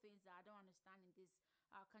are a lot of things that I don't understand in this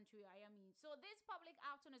country I am in. So this public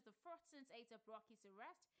outing is the first since A$AP Rocky's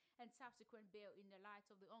arrest and subsequent bail in the light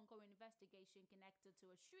of the ongoing investigation connected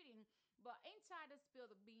to a shooting. But insiders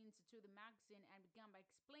spilled the beans to the magazine and began by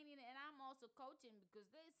explaining it. And I'm also quoting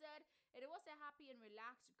because they said it was a happy and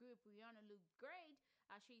relaxed group. Rihanna looked great.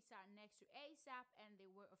 She sat next to A$AP and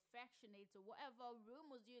they were affectionate. So whatever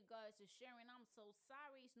rumors you guys are sharing, I'm so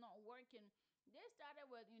sorry it's not working. They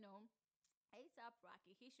started with, A$AP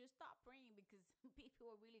Rocky. He should stop praying because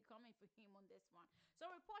people were really coming for him on this one.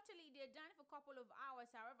 So reportedly, they're done for a couple of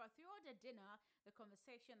hours. However, throughout the dinner, the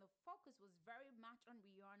conversation, the focus was very much on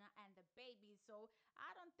Rihanna and the baby. So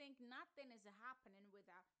I don't think nothing is happening with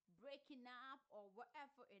a breaking up or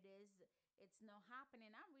whatever it is. It's not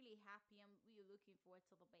happening. I'm really happy. I'm really looking forward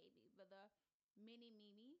to the baby. Whether mini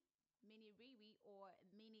Mimi, mini Riri, or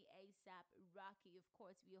mini A$AP Rocky, of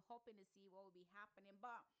course, we're hoping to see what will be happening.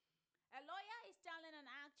 But a lawyer is styling an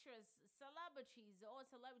actress, celebrities, or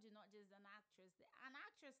celebrity, not just an actress. An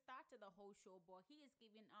actress started the whole show, but he is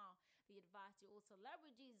giving the advice to all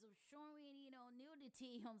celebrities of showing,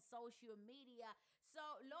 nudity on social media. So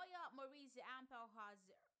lawyer Maurice Ampel has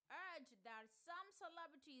urged that some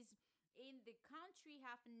celebrities in the country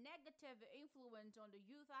have negative influence on the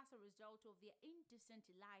youth as a result of their indecent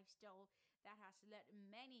lifestyle that has led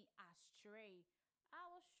many astray. I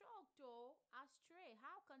was shocked though. Astray.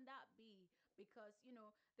 How can that be? Because,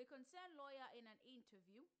 the concerned lawyer in an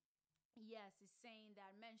interview, yes, is saying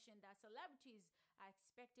that, mentioned that celebrities are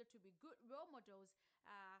expected to be good role models,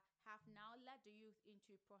 have now led the youth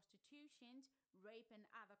into prostitution, rape, and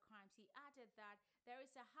other crimes. He added that there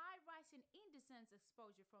is a high rise in indecent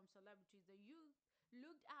exposure from celebrities. The youth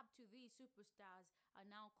looked up to these superstars are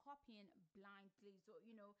now copying blindly. So,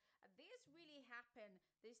 this really happened.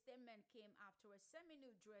 This statement came after a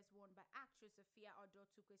semi-nude dress worn by actress Sophia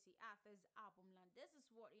Odotukwesi Arthur's album Land. This is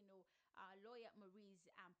what, lawyer Maurice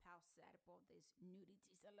Ampel said about these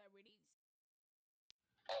nudity celebrities.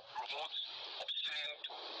 Promotes obscene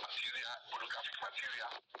material, pornographic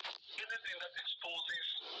material, anything that exposes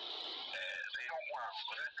the young ones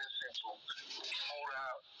or anything to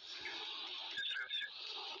immoral decency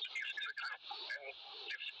is a crime. And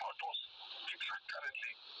if authors keep that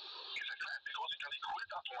currently, it's a crime because you can equate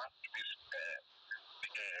that one with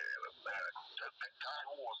the guy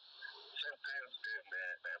who was sentenced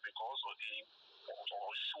because of the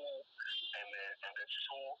show and the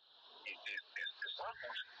show is not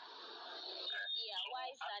good. Yeah, why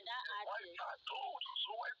is that artist? So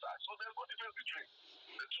why is that? So there's no difference between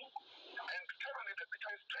the two. And currently the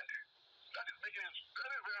picture is trending. That is making it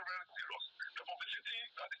very, very, very serious. The publicity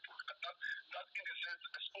that indecent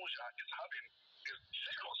exposure is having is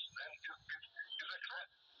serious and is a crime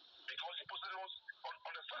because he posted it on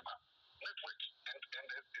the cyber network and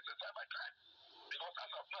it's a cyber crime. Because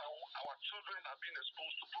as of now, our children are being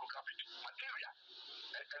exposed to pornographic material.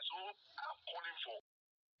 And so I'm calling for.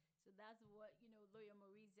 So that's what, lawyer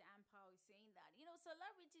Maurice Ampel is saying, that,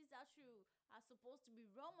 celebrities are supposed to be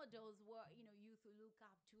role models where, youth look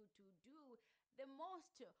up to do the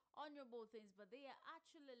most honorable things, but they are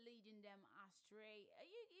actually leading them astray.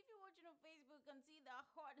 If you're watching on Facebook and see the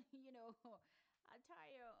hot,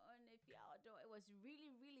 attire on if it was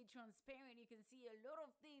really, really transparent. You can see a lot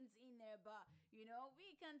of things in there, but,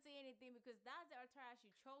 we can't say anything because that's the attire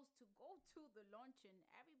she chose to go to the luncheon.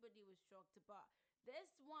 Everybody was shocked, but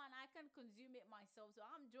this one, I can consume it myself, so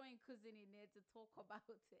I'm joining cousin in there to talk about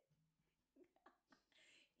it.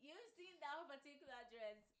 You've seen that particular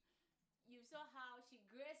dress. You saw how she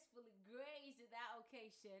gracefully graced that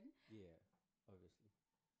occasion. Yeah, obviously.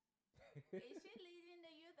 Is she leading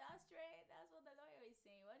the youth astray? That's what the lawyer is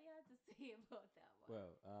saying. What do you have to say about that one?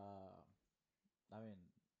 Well, I mean,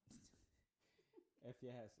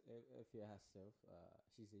 Effia herself,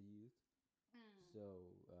 she's a youth. So,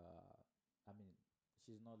 I mean,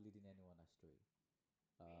 she's not leading anyone astray.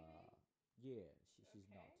 Yeah, she's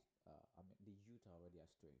not. I mean, the youth are already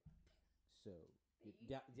astray. So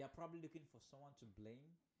they are probably looking for someone to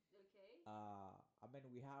blame. Okay. I mean,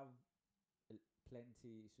 we have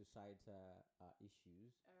plenty societal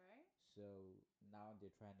issues. All right. So now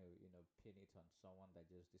they're trying to pin it on someone that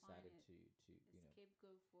just decided to scapegoat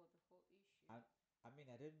for the whole issue. I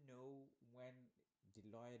mean, I didn't know when the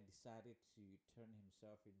lawyer decided to turn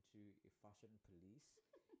himself into a fashion police.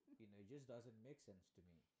 It just doesn't make sense to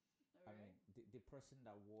me. I mean, the person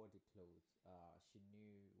that wore the clothes, she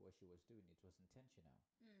knew what she was doing. It was intentional.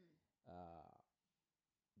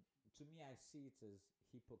 To me, I see it as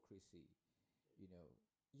hypocrisy.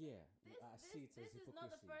 Yeah, I see it as hypocrisy. This is not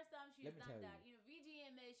the first time she's done that.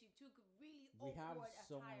 VGMA, she took really awkward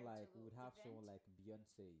attire we would have someone like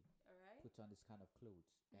Beyonce put on this kind of clothes,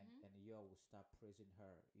 and you all will start praising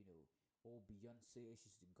her. Oh, Beyonce,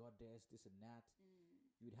 she's the goddess, this and that.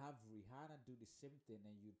 You would have Rihanna do the same thing,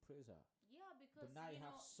 and you'd praise her. Yeah, because but now you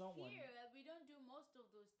have someone here we don't do most of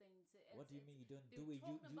those things. What do you mean you don't do it?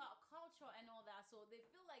 They're talking about culture and all that, so they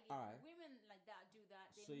feel like if women like that do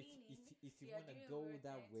that, so if you want to go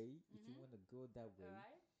that way,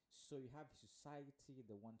 so you have a society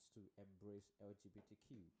that wants to embrace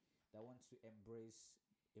LGBTQ, that wants to embrace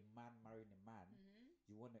a man marrying a man.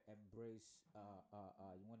 You want to embrace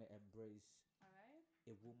a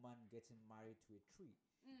woman getting married to a tree.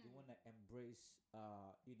 You want to embrace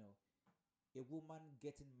a woman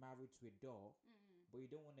getting married to a dog, but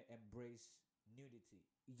you don't want to embrace nudity.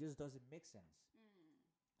 It just doesn't make sense.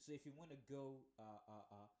 So if you want to go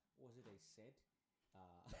what was it I said?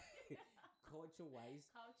 Culturally,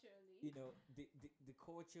 the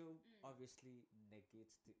culture obviously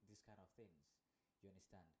negates this kind of things. You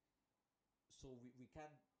understand? So we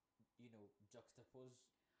can't, juxtapose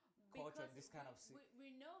culture in this kind of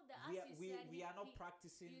we know that we are not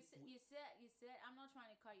practicing. You said I'm not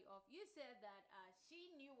trying to cut you off. You said that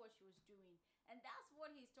she knew what she was doing, and that's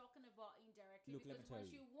what he's talking about indirectly. Look, because when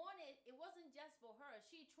she wanted, it wasn't just for her.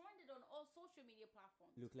 She trended on all social media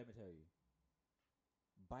platforms. Look, let me tell you.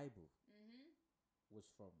 Bible was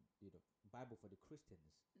from Bible for the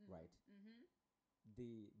Christians, right?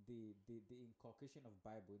 The inculcation of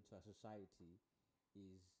Bible into a society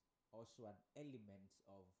is also an element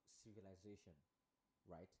of civilization,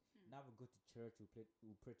 right? Now we go to church, we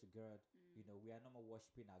pray to God. We are no more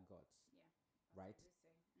worshiping our gods, right?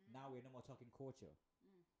 Now we're no more talking culture,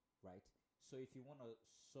 right? So if you want to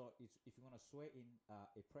swear in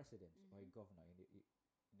a president or a governor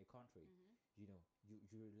in the country, you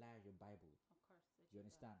rely on your Bible. Of course. You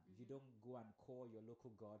understand? You don't go and call your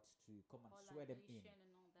local gods to come and swear them in.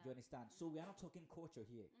 You understand? So we are not talking culture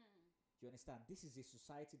here. You understand? This is a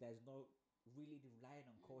society that is not really relying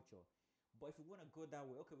on culture. But if we want to go that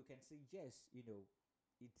way, okay, we can say yes.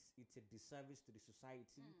 It's a disservice to the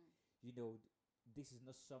society. This is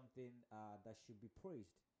not something that should be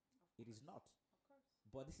praised. It is not. Of course.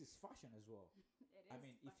 But this is fashion as well. It I is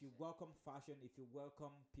mean, fashion. if you welcome fashion, if you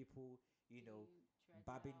welcome people,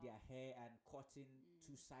 bobbing their hair and cutting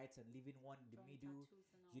two sides and leaving one in the middle,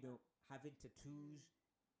 having tattoos,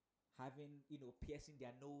 having, piercing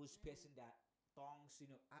their nose, piercing their tongues,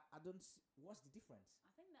 I don't see, what's the difference?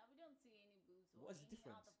 I think that we don't see any boobs or What's the any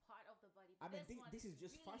difference? other part of the body. I mean, one this is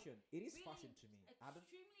just really, fashion. It is really fashion to me.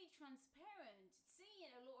 Extremely transparent. Seeing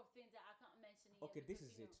a lot of things that I can't mention here. Okay, because, this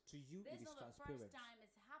is it. To you, it this is is not the transparent. first time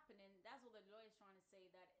it's happening. That's what the lawyer is trying to say,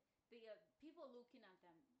 that the people looking at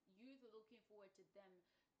them, youth are looking forward to them.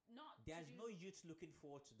 There's no youth looking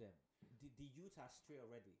forward to them. The youth are stray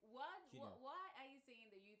already. Why are you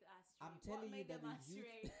saying the youth are stray? I'm telling you that the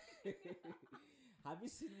youth. Have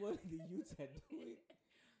you seen what the youth are doing?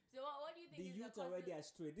 So what do you think? The youth already are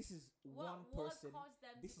stray. This is one person. What caused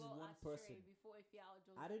them this to is go one person. Before if you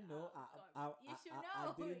just I don't know. You should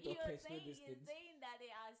know. You're saying that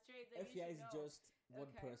they are straight. FIA is just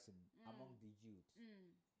one person among the youth.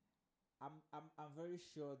 I'm very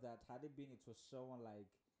sure that had it been, it was someone like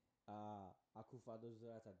Akufado's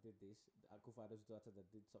daughter that did this, Akufado's daughter that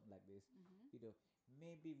did something like this,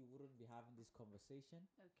 maybe we wouldn't be having this conversation.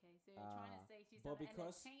 Okay, so you're trying to say she's but an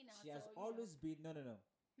because entertainer. She has always been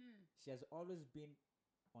she has always been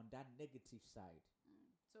on that negative side.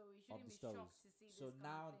 So we shouldn't be stories. shocked to see so this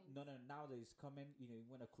now, kind of things. now that it's coming, you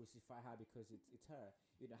want to crucify her because it's her.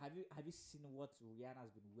 Have you seen what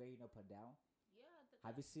Rihanna's been wearing up and down? Yeah.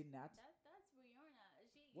 Have you seen that? That's Rihanna.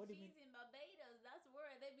 What do you she's in Barbados. That's where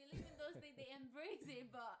they believe in those things. They embrace it,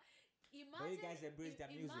 but imagine. But you guys embrace their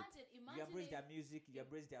music. Imagine you embrace their music. You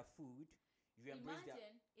embrace their food. You embrace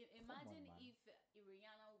imagine if Rihanna would be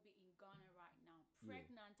in Ghana right now,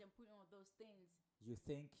 pregnant and putting all those things. You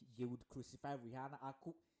think they would crucify Rihanna?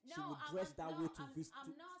 She No, would dress that way to visit.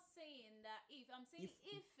 I'm not saying that if. I'm saying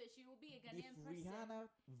if she will be a Ghanaian person. If Rihanna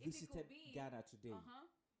visited Ghana today,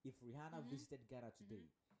 if Rihanna Mhm. visited Ghana today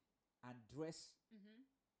and dressed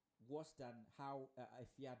worse than how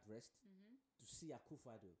Afia dressed to see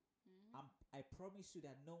Akufo-Addo, I promise you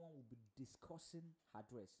that no one will be discussing her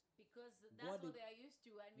dress. Because that's what they are used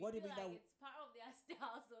to, and we what do feel you mean like it's part of their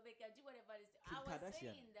style, so they can do whatever it is. Kim I was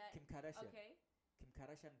Kardashian, saying that. Kim Kardashian. Okay. Kim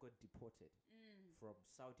Kardashian got deported from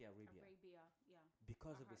Saudi Arabia,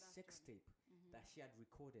 because of a sex tape that she had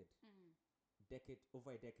recorded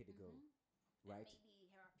over a decade ago, right? And maybe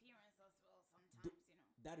her appearance as well.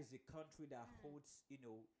 Sometimes, That is a country that holds,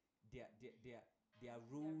 their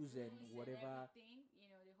rules and whatever. Everything,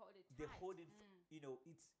 they hold it. They tight. hold it.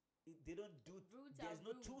 They don't do. There's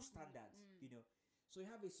no two standards. So you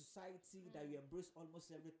have a society that you embrace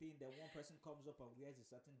almost everything. Then one person comes up and wears a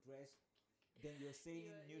certain dress. Then you're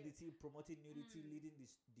saying nudity, promoting nudity, leading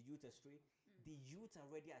the youth astray. The youth are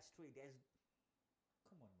already astray.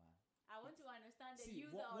 Come on, man. I want to understand the See,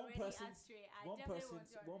 youth one are already person's- astray.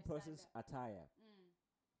 one person's attire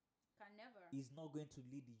can never is not going to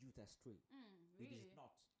lead the youth astray. Really? It is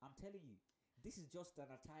not. I'm telling you, this is just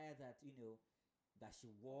an attire that that she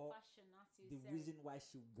wore. Fashion, as you The said. reason why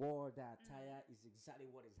she wore that attire is exactly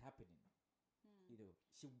what is happening.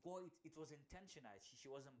 She wore it. It was intentional. She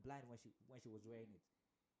wasn't blind when she was wearing it.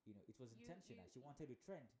 It was intentional. She wanted to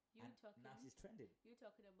trend, and now she's trending. You're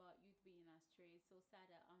talking about youth being astray. It's so sad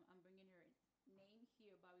that I'm bringing her name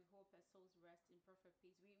here, but we hope her souls rest in perfect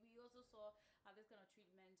peace. We also saw this kind of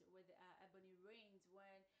treatment with Ebony Reigns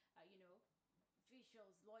when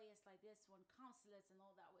officials, lawyers like this one, counselors and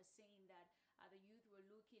all that were saying that the youth were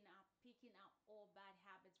picking up all bad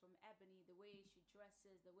habits from Ebony, the way she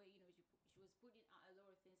dresses, the way she was putting out a lot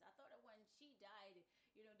of things. I thought that when she died,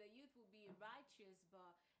 the youth would be righteous,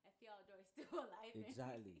 but Theodore is still alive.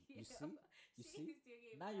 Exactly. You see?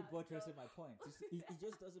 Now you brought buttressing my point. It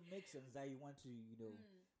just doesn't make sense that you want to,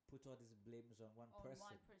 put all these blames on one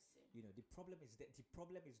person. The problem is that the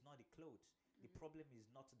problem is not the clothes. The problem is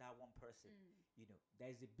not that one person.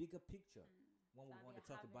 There is a bigger picture when we want to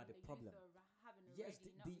talk about the problem. Yes,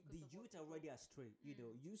 the youth are already astray. You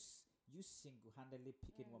single-handedly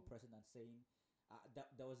picking one person and saying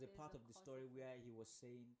that there was a part of the story where he was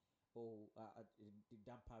saying, the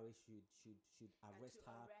Dampare should arrest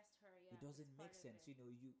her. Yeah, it doesn't make sense.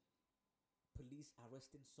 You police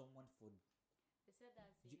arresting someone for. They said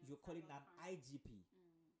that's you're calling an IGP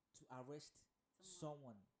to arrest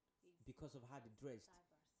someone because of how they dressed,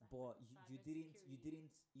 but you didn't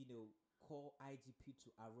call IGP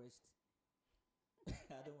to arrest.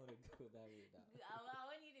 I don't want to go that way now. I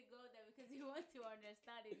want you to go there because you want to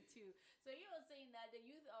understand it too. So you were saying that the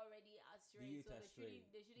youth already are straight, so they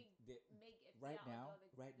shouldn't make it right now.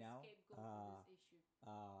 Scapegoat for this issue.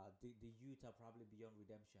 The youth are probably beyond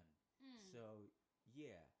redemption. So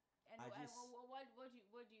yeah. And what do you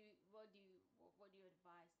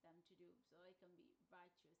advise them to do so they can be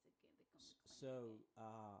righteous again? They can be clean again?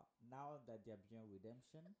 Now that they're beyond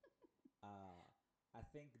redemption, I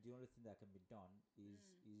think the only thing that can be done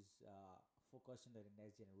is focusing on the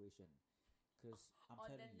next generation. Because I'm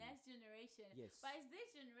telling you, next generation. Yes. But it's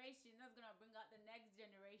this generation that's gonna bring out the next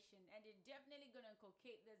generation, and they're definitely gonna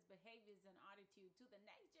inculcate these behaviors and attitude to the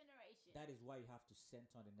next generation. That is why you have to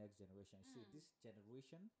center on the next generation. See, this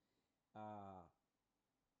generation,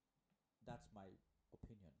 that's my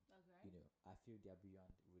opinion. Okay. I feel they are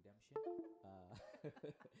beyond redemption.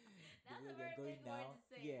 That's a very big word to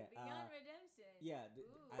say. Yeah, beyond redemption. Yeah,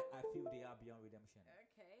 I feel they are beyond redemption.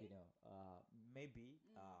 Okay. Maybe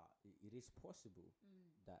it is possible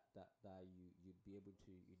that you'd be able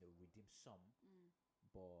to redeem some,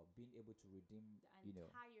 but being able to redeem the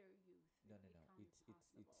entire youth. No.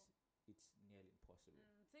 It's nearly impossible.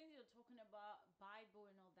 Since you're talking about Bible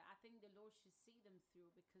and all that, I think the Lord should see them through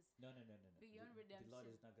because no. Beyond redemption, the Lord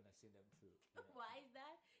is not gonna see them through. Why is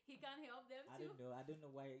that? He can't help them too. I don't know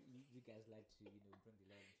why you guys like to bring the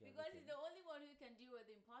Lord into because He's the only one who can deal with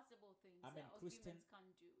the impossible things. I mean, humans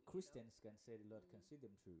can't do. Christians can say the Lord can see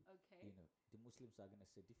them through. Okay. The Muslims are gonna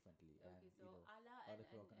say differently. Okay, and, so Allah other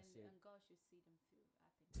people are gonna say and God should see them through.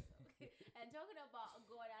 I think so. And talking about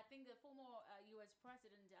God, I think the former U.S.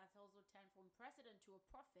 president has also turned from president to a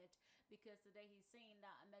prophet because today he's saying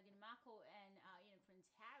that Meghan Markle and Prince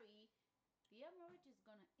Harry, their marriage is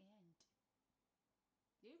gonna end.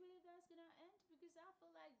 Do you believe that's gonna end? Because I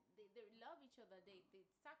feel like they love each other. They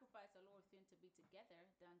sacrifice a lot of things to be together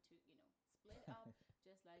than to split up,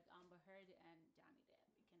 just like Amber Heard and Johnny Depp.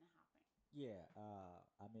 It can happen. Yeah,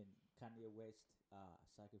 I mean, Kanye West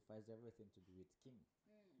sacrificed everything to be with Kim,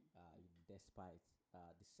 despite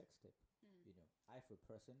the sex tape. I, for a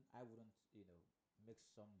person, I wouldn't, make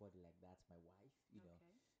somebody like that my wife.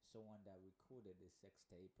 Someone that recorded the sex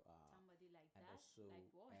tape. Somebody like and that. Also, like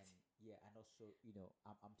what? and also,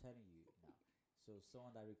 I'm telling you now. So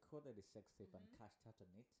someone that recorded the sex tape and cashed out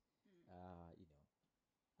on it.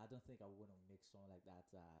 I don't think I want to make someone like that.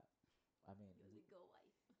 I mean, your legal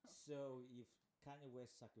wife. So if Kanye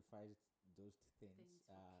West sacrificed those things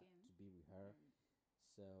to be with her,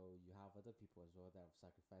 so you have other people as well that have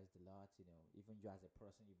sacrificed a lot. Even you as a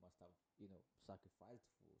person, you must have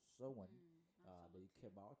sacrificed for someone that you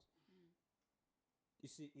care about. You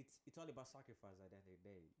see, it's all about sacrifice at the end of the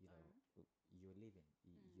day. You're living,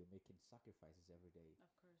 you're making sacrifices every day. Of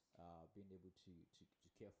course. Being able to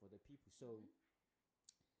care for the people. So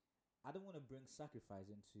I don't want to bring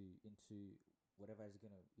sacrifice into whatever is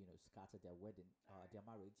gonna scatter their wedding, their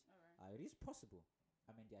marriage. It is possible.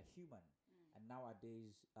 I mean, they are human, and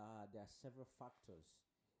nowadays there are several factors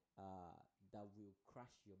that will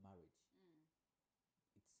crash your marriage. It's simple.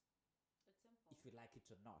 If you like it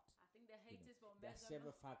or not. I think the hate is for there are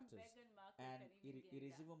several factors, and it is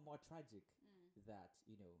that. even more tragic that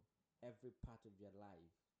every part of your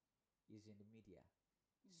life is in the media.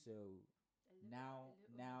 So now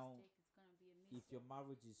if your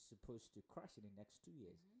marriage is supposed to crash in the next 2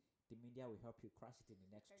 years, the media will help you crash it in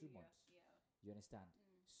the next 2 months. You understand?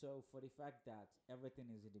 So for the fact that everything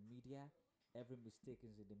is in the media, every mistake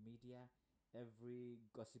is in the media, every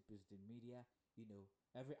gossip is in the media,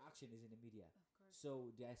 every action is in the media.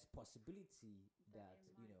 So there's possibility that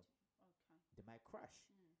they might crash.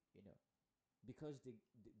 Because they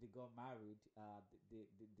got married, they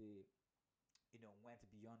went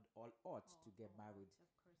beyond all odds to get married.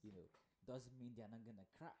 Doesn't mean they're not gonna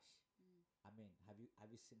crash. I mean, have you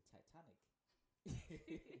seen Titanic?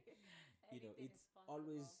 Anything it's is possible.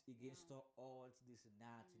 always against all odds, this and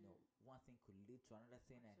that. One thing could lead to another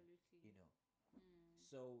thing, Absolutely.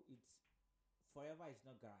 so it's forever is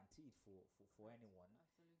not guaranteed for anyone.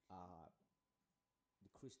 Absolutely. The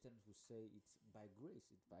Christians will say it's by grace,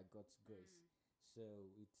 it's by God's grace. So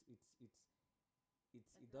it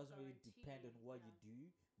doesn't really depend on what you do,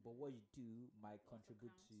 but what you do might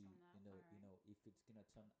contribute to if it's gonna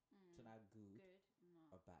turn out good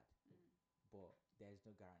or bad. But there's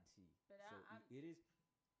no guarantee. But so it is.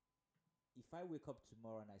 If I wake up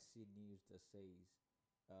tomorrow and I see news that says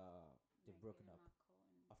they're broken up,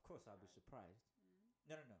 of course I'll be surprised.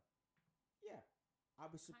 No. Yeah, I'll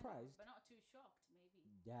be surprised. But not too shocked, maybe.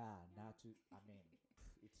 Yeah, not too. I mean,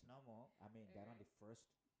 it's normal. I mean, they're not the first.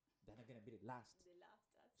 They're not gonna be the last.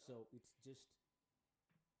 So it's just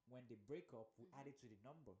when they break up, we add it to the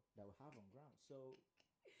number that we have on ground. So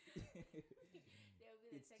there'll be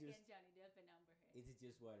the second Johnny Depp number here. It's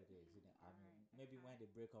just what it is, I mean, maybe when they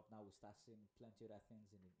break up now, we start seeing plenty other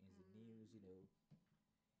things in the news,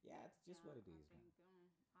 Yeah, it's just what it is, man.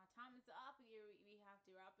 Our time is up. We have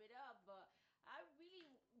to wrap it up, but I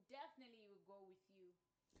really definitely will go with you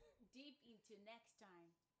deep into next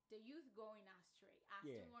time. The youth going astray. I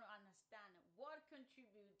still want to understand what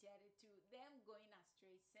contributed to them going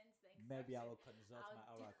astray since the inception. Maybe I will consult my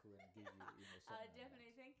oracle and give you, something.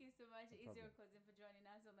 Definitely. Thank you so much, Israel Cousin, for joining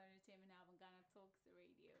us on the Entertainment Hub on Ghana Talks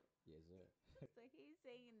Radio. Yes, sir. So he's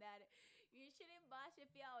saying that you shouldn't bash a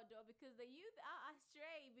outdoor because the youth are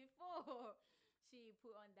astray before. She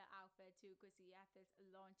put on the outfit too because the athletes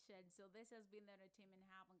launched it. So this has been the Entertainment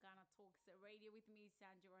Hub on Ghana Talks Radio with me,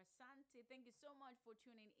 Sandra Asante. Thank you so much for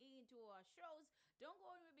tuning in to our shows. Don't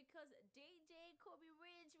go anywhere because DJ Kobe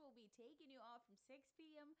Ridge will be taking you off from 6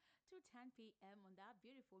 p.m. to 10 p.m. on that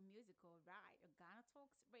beautiful musical ride on Ghana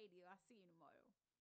Talks Radio. I'll see you tomorrow.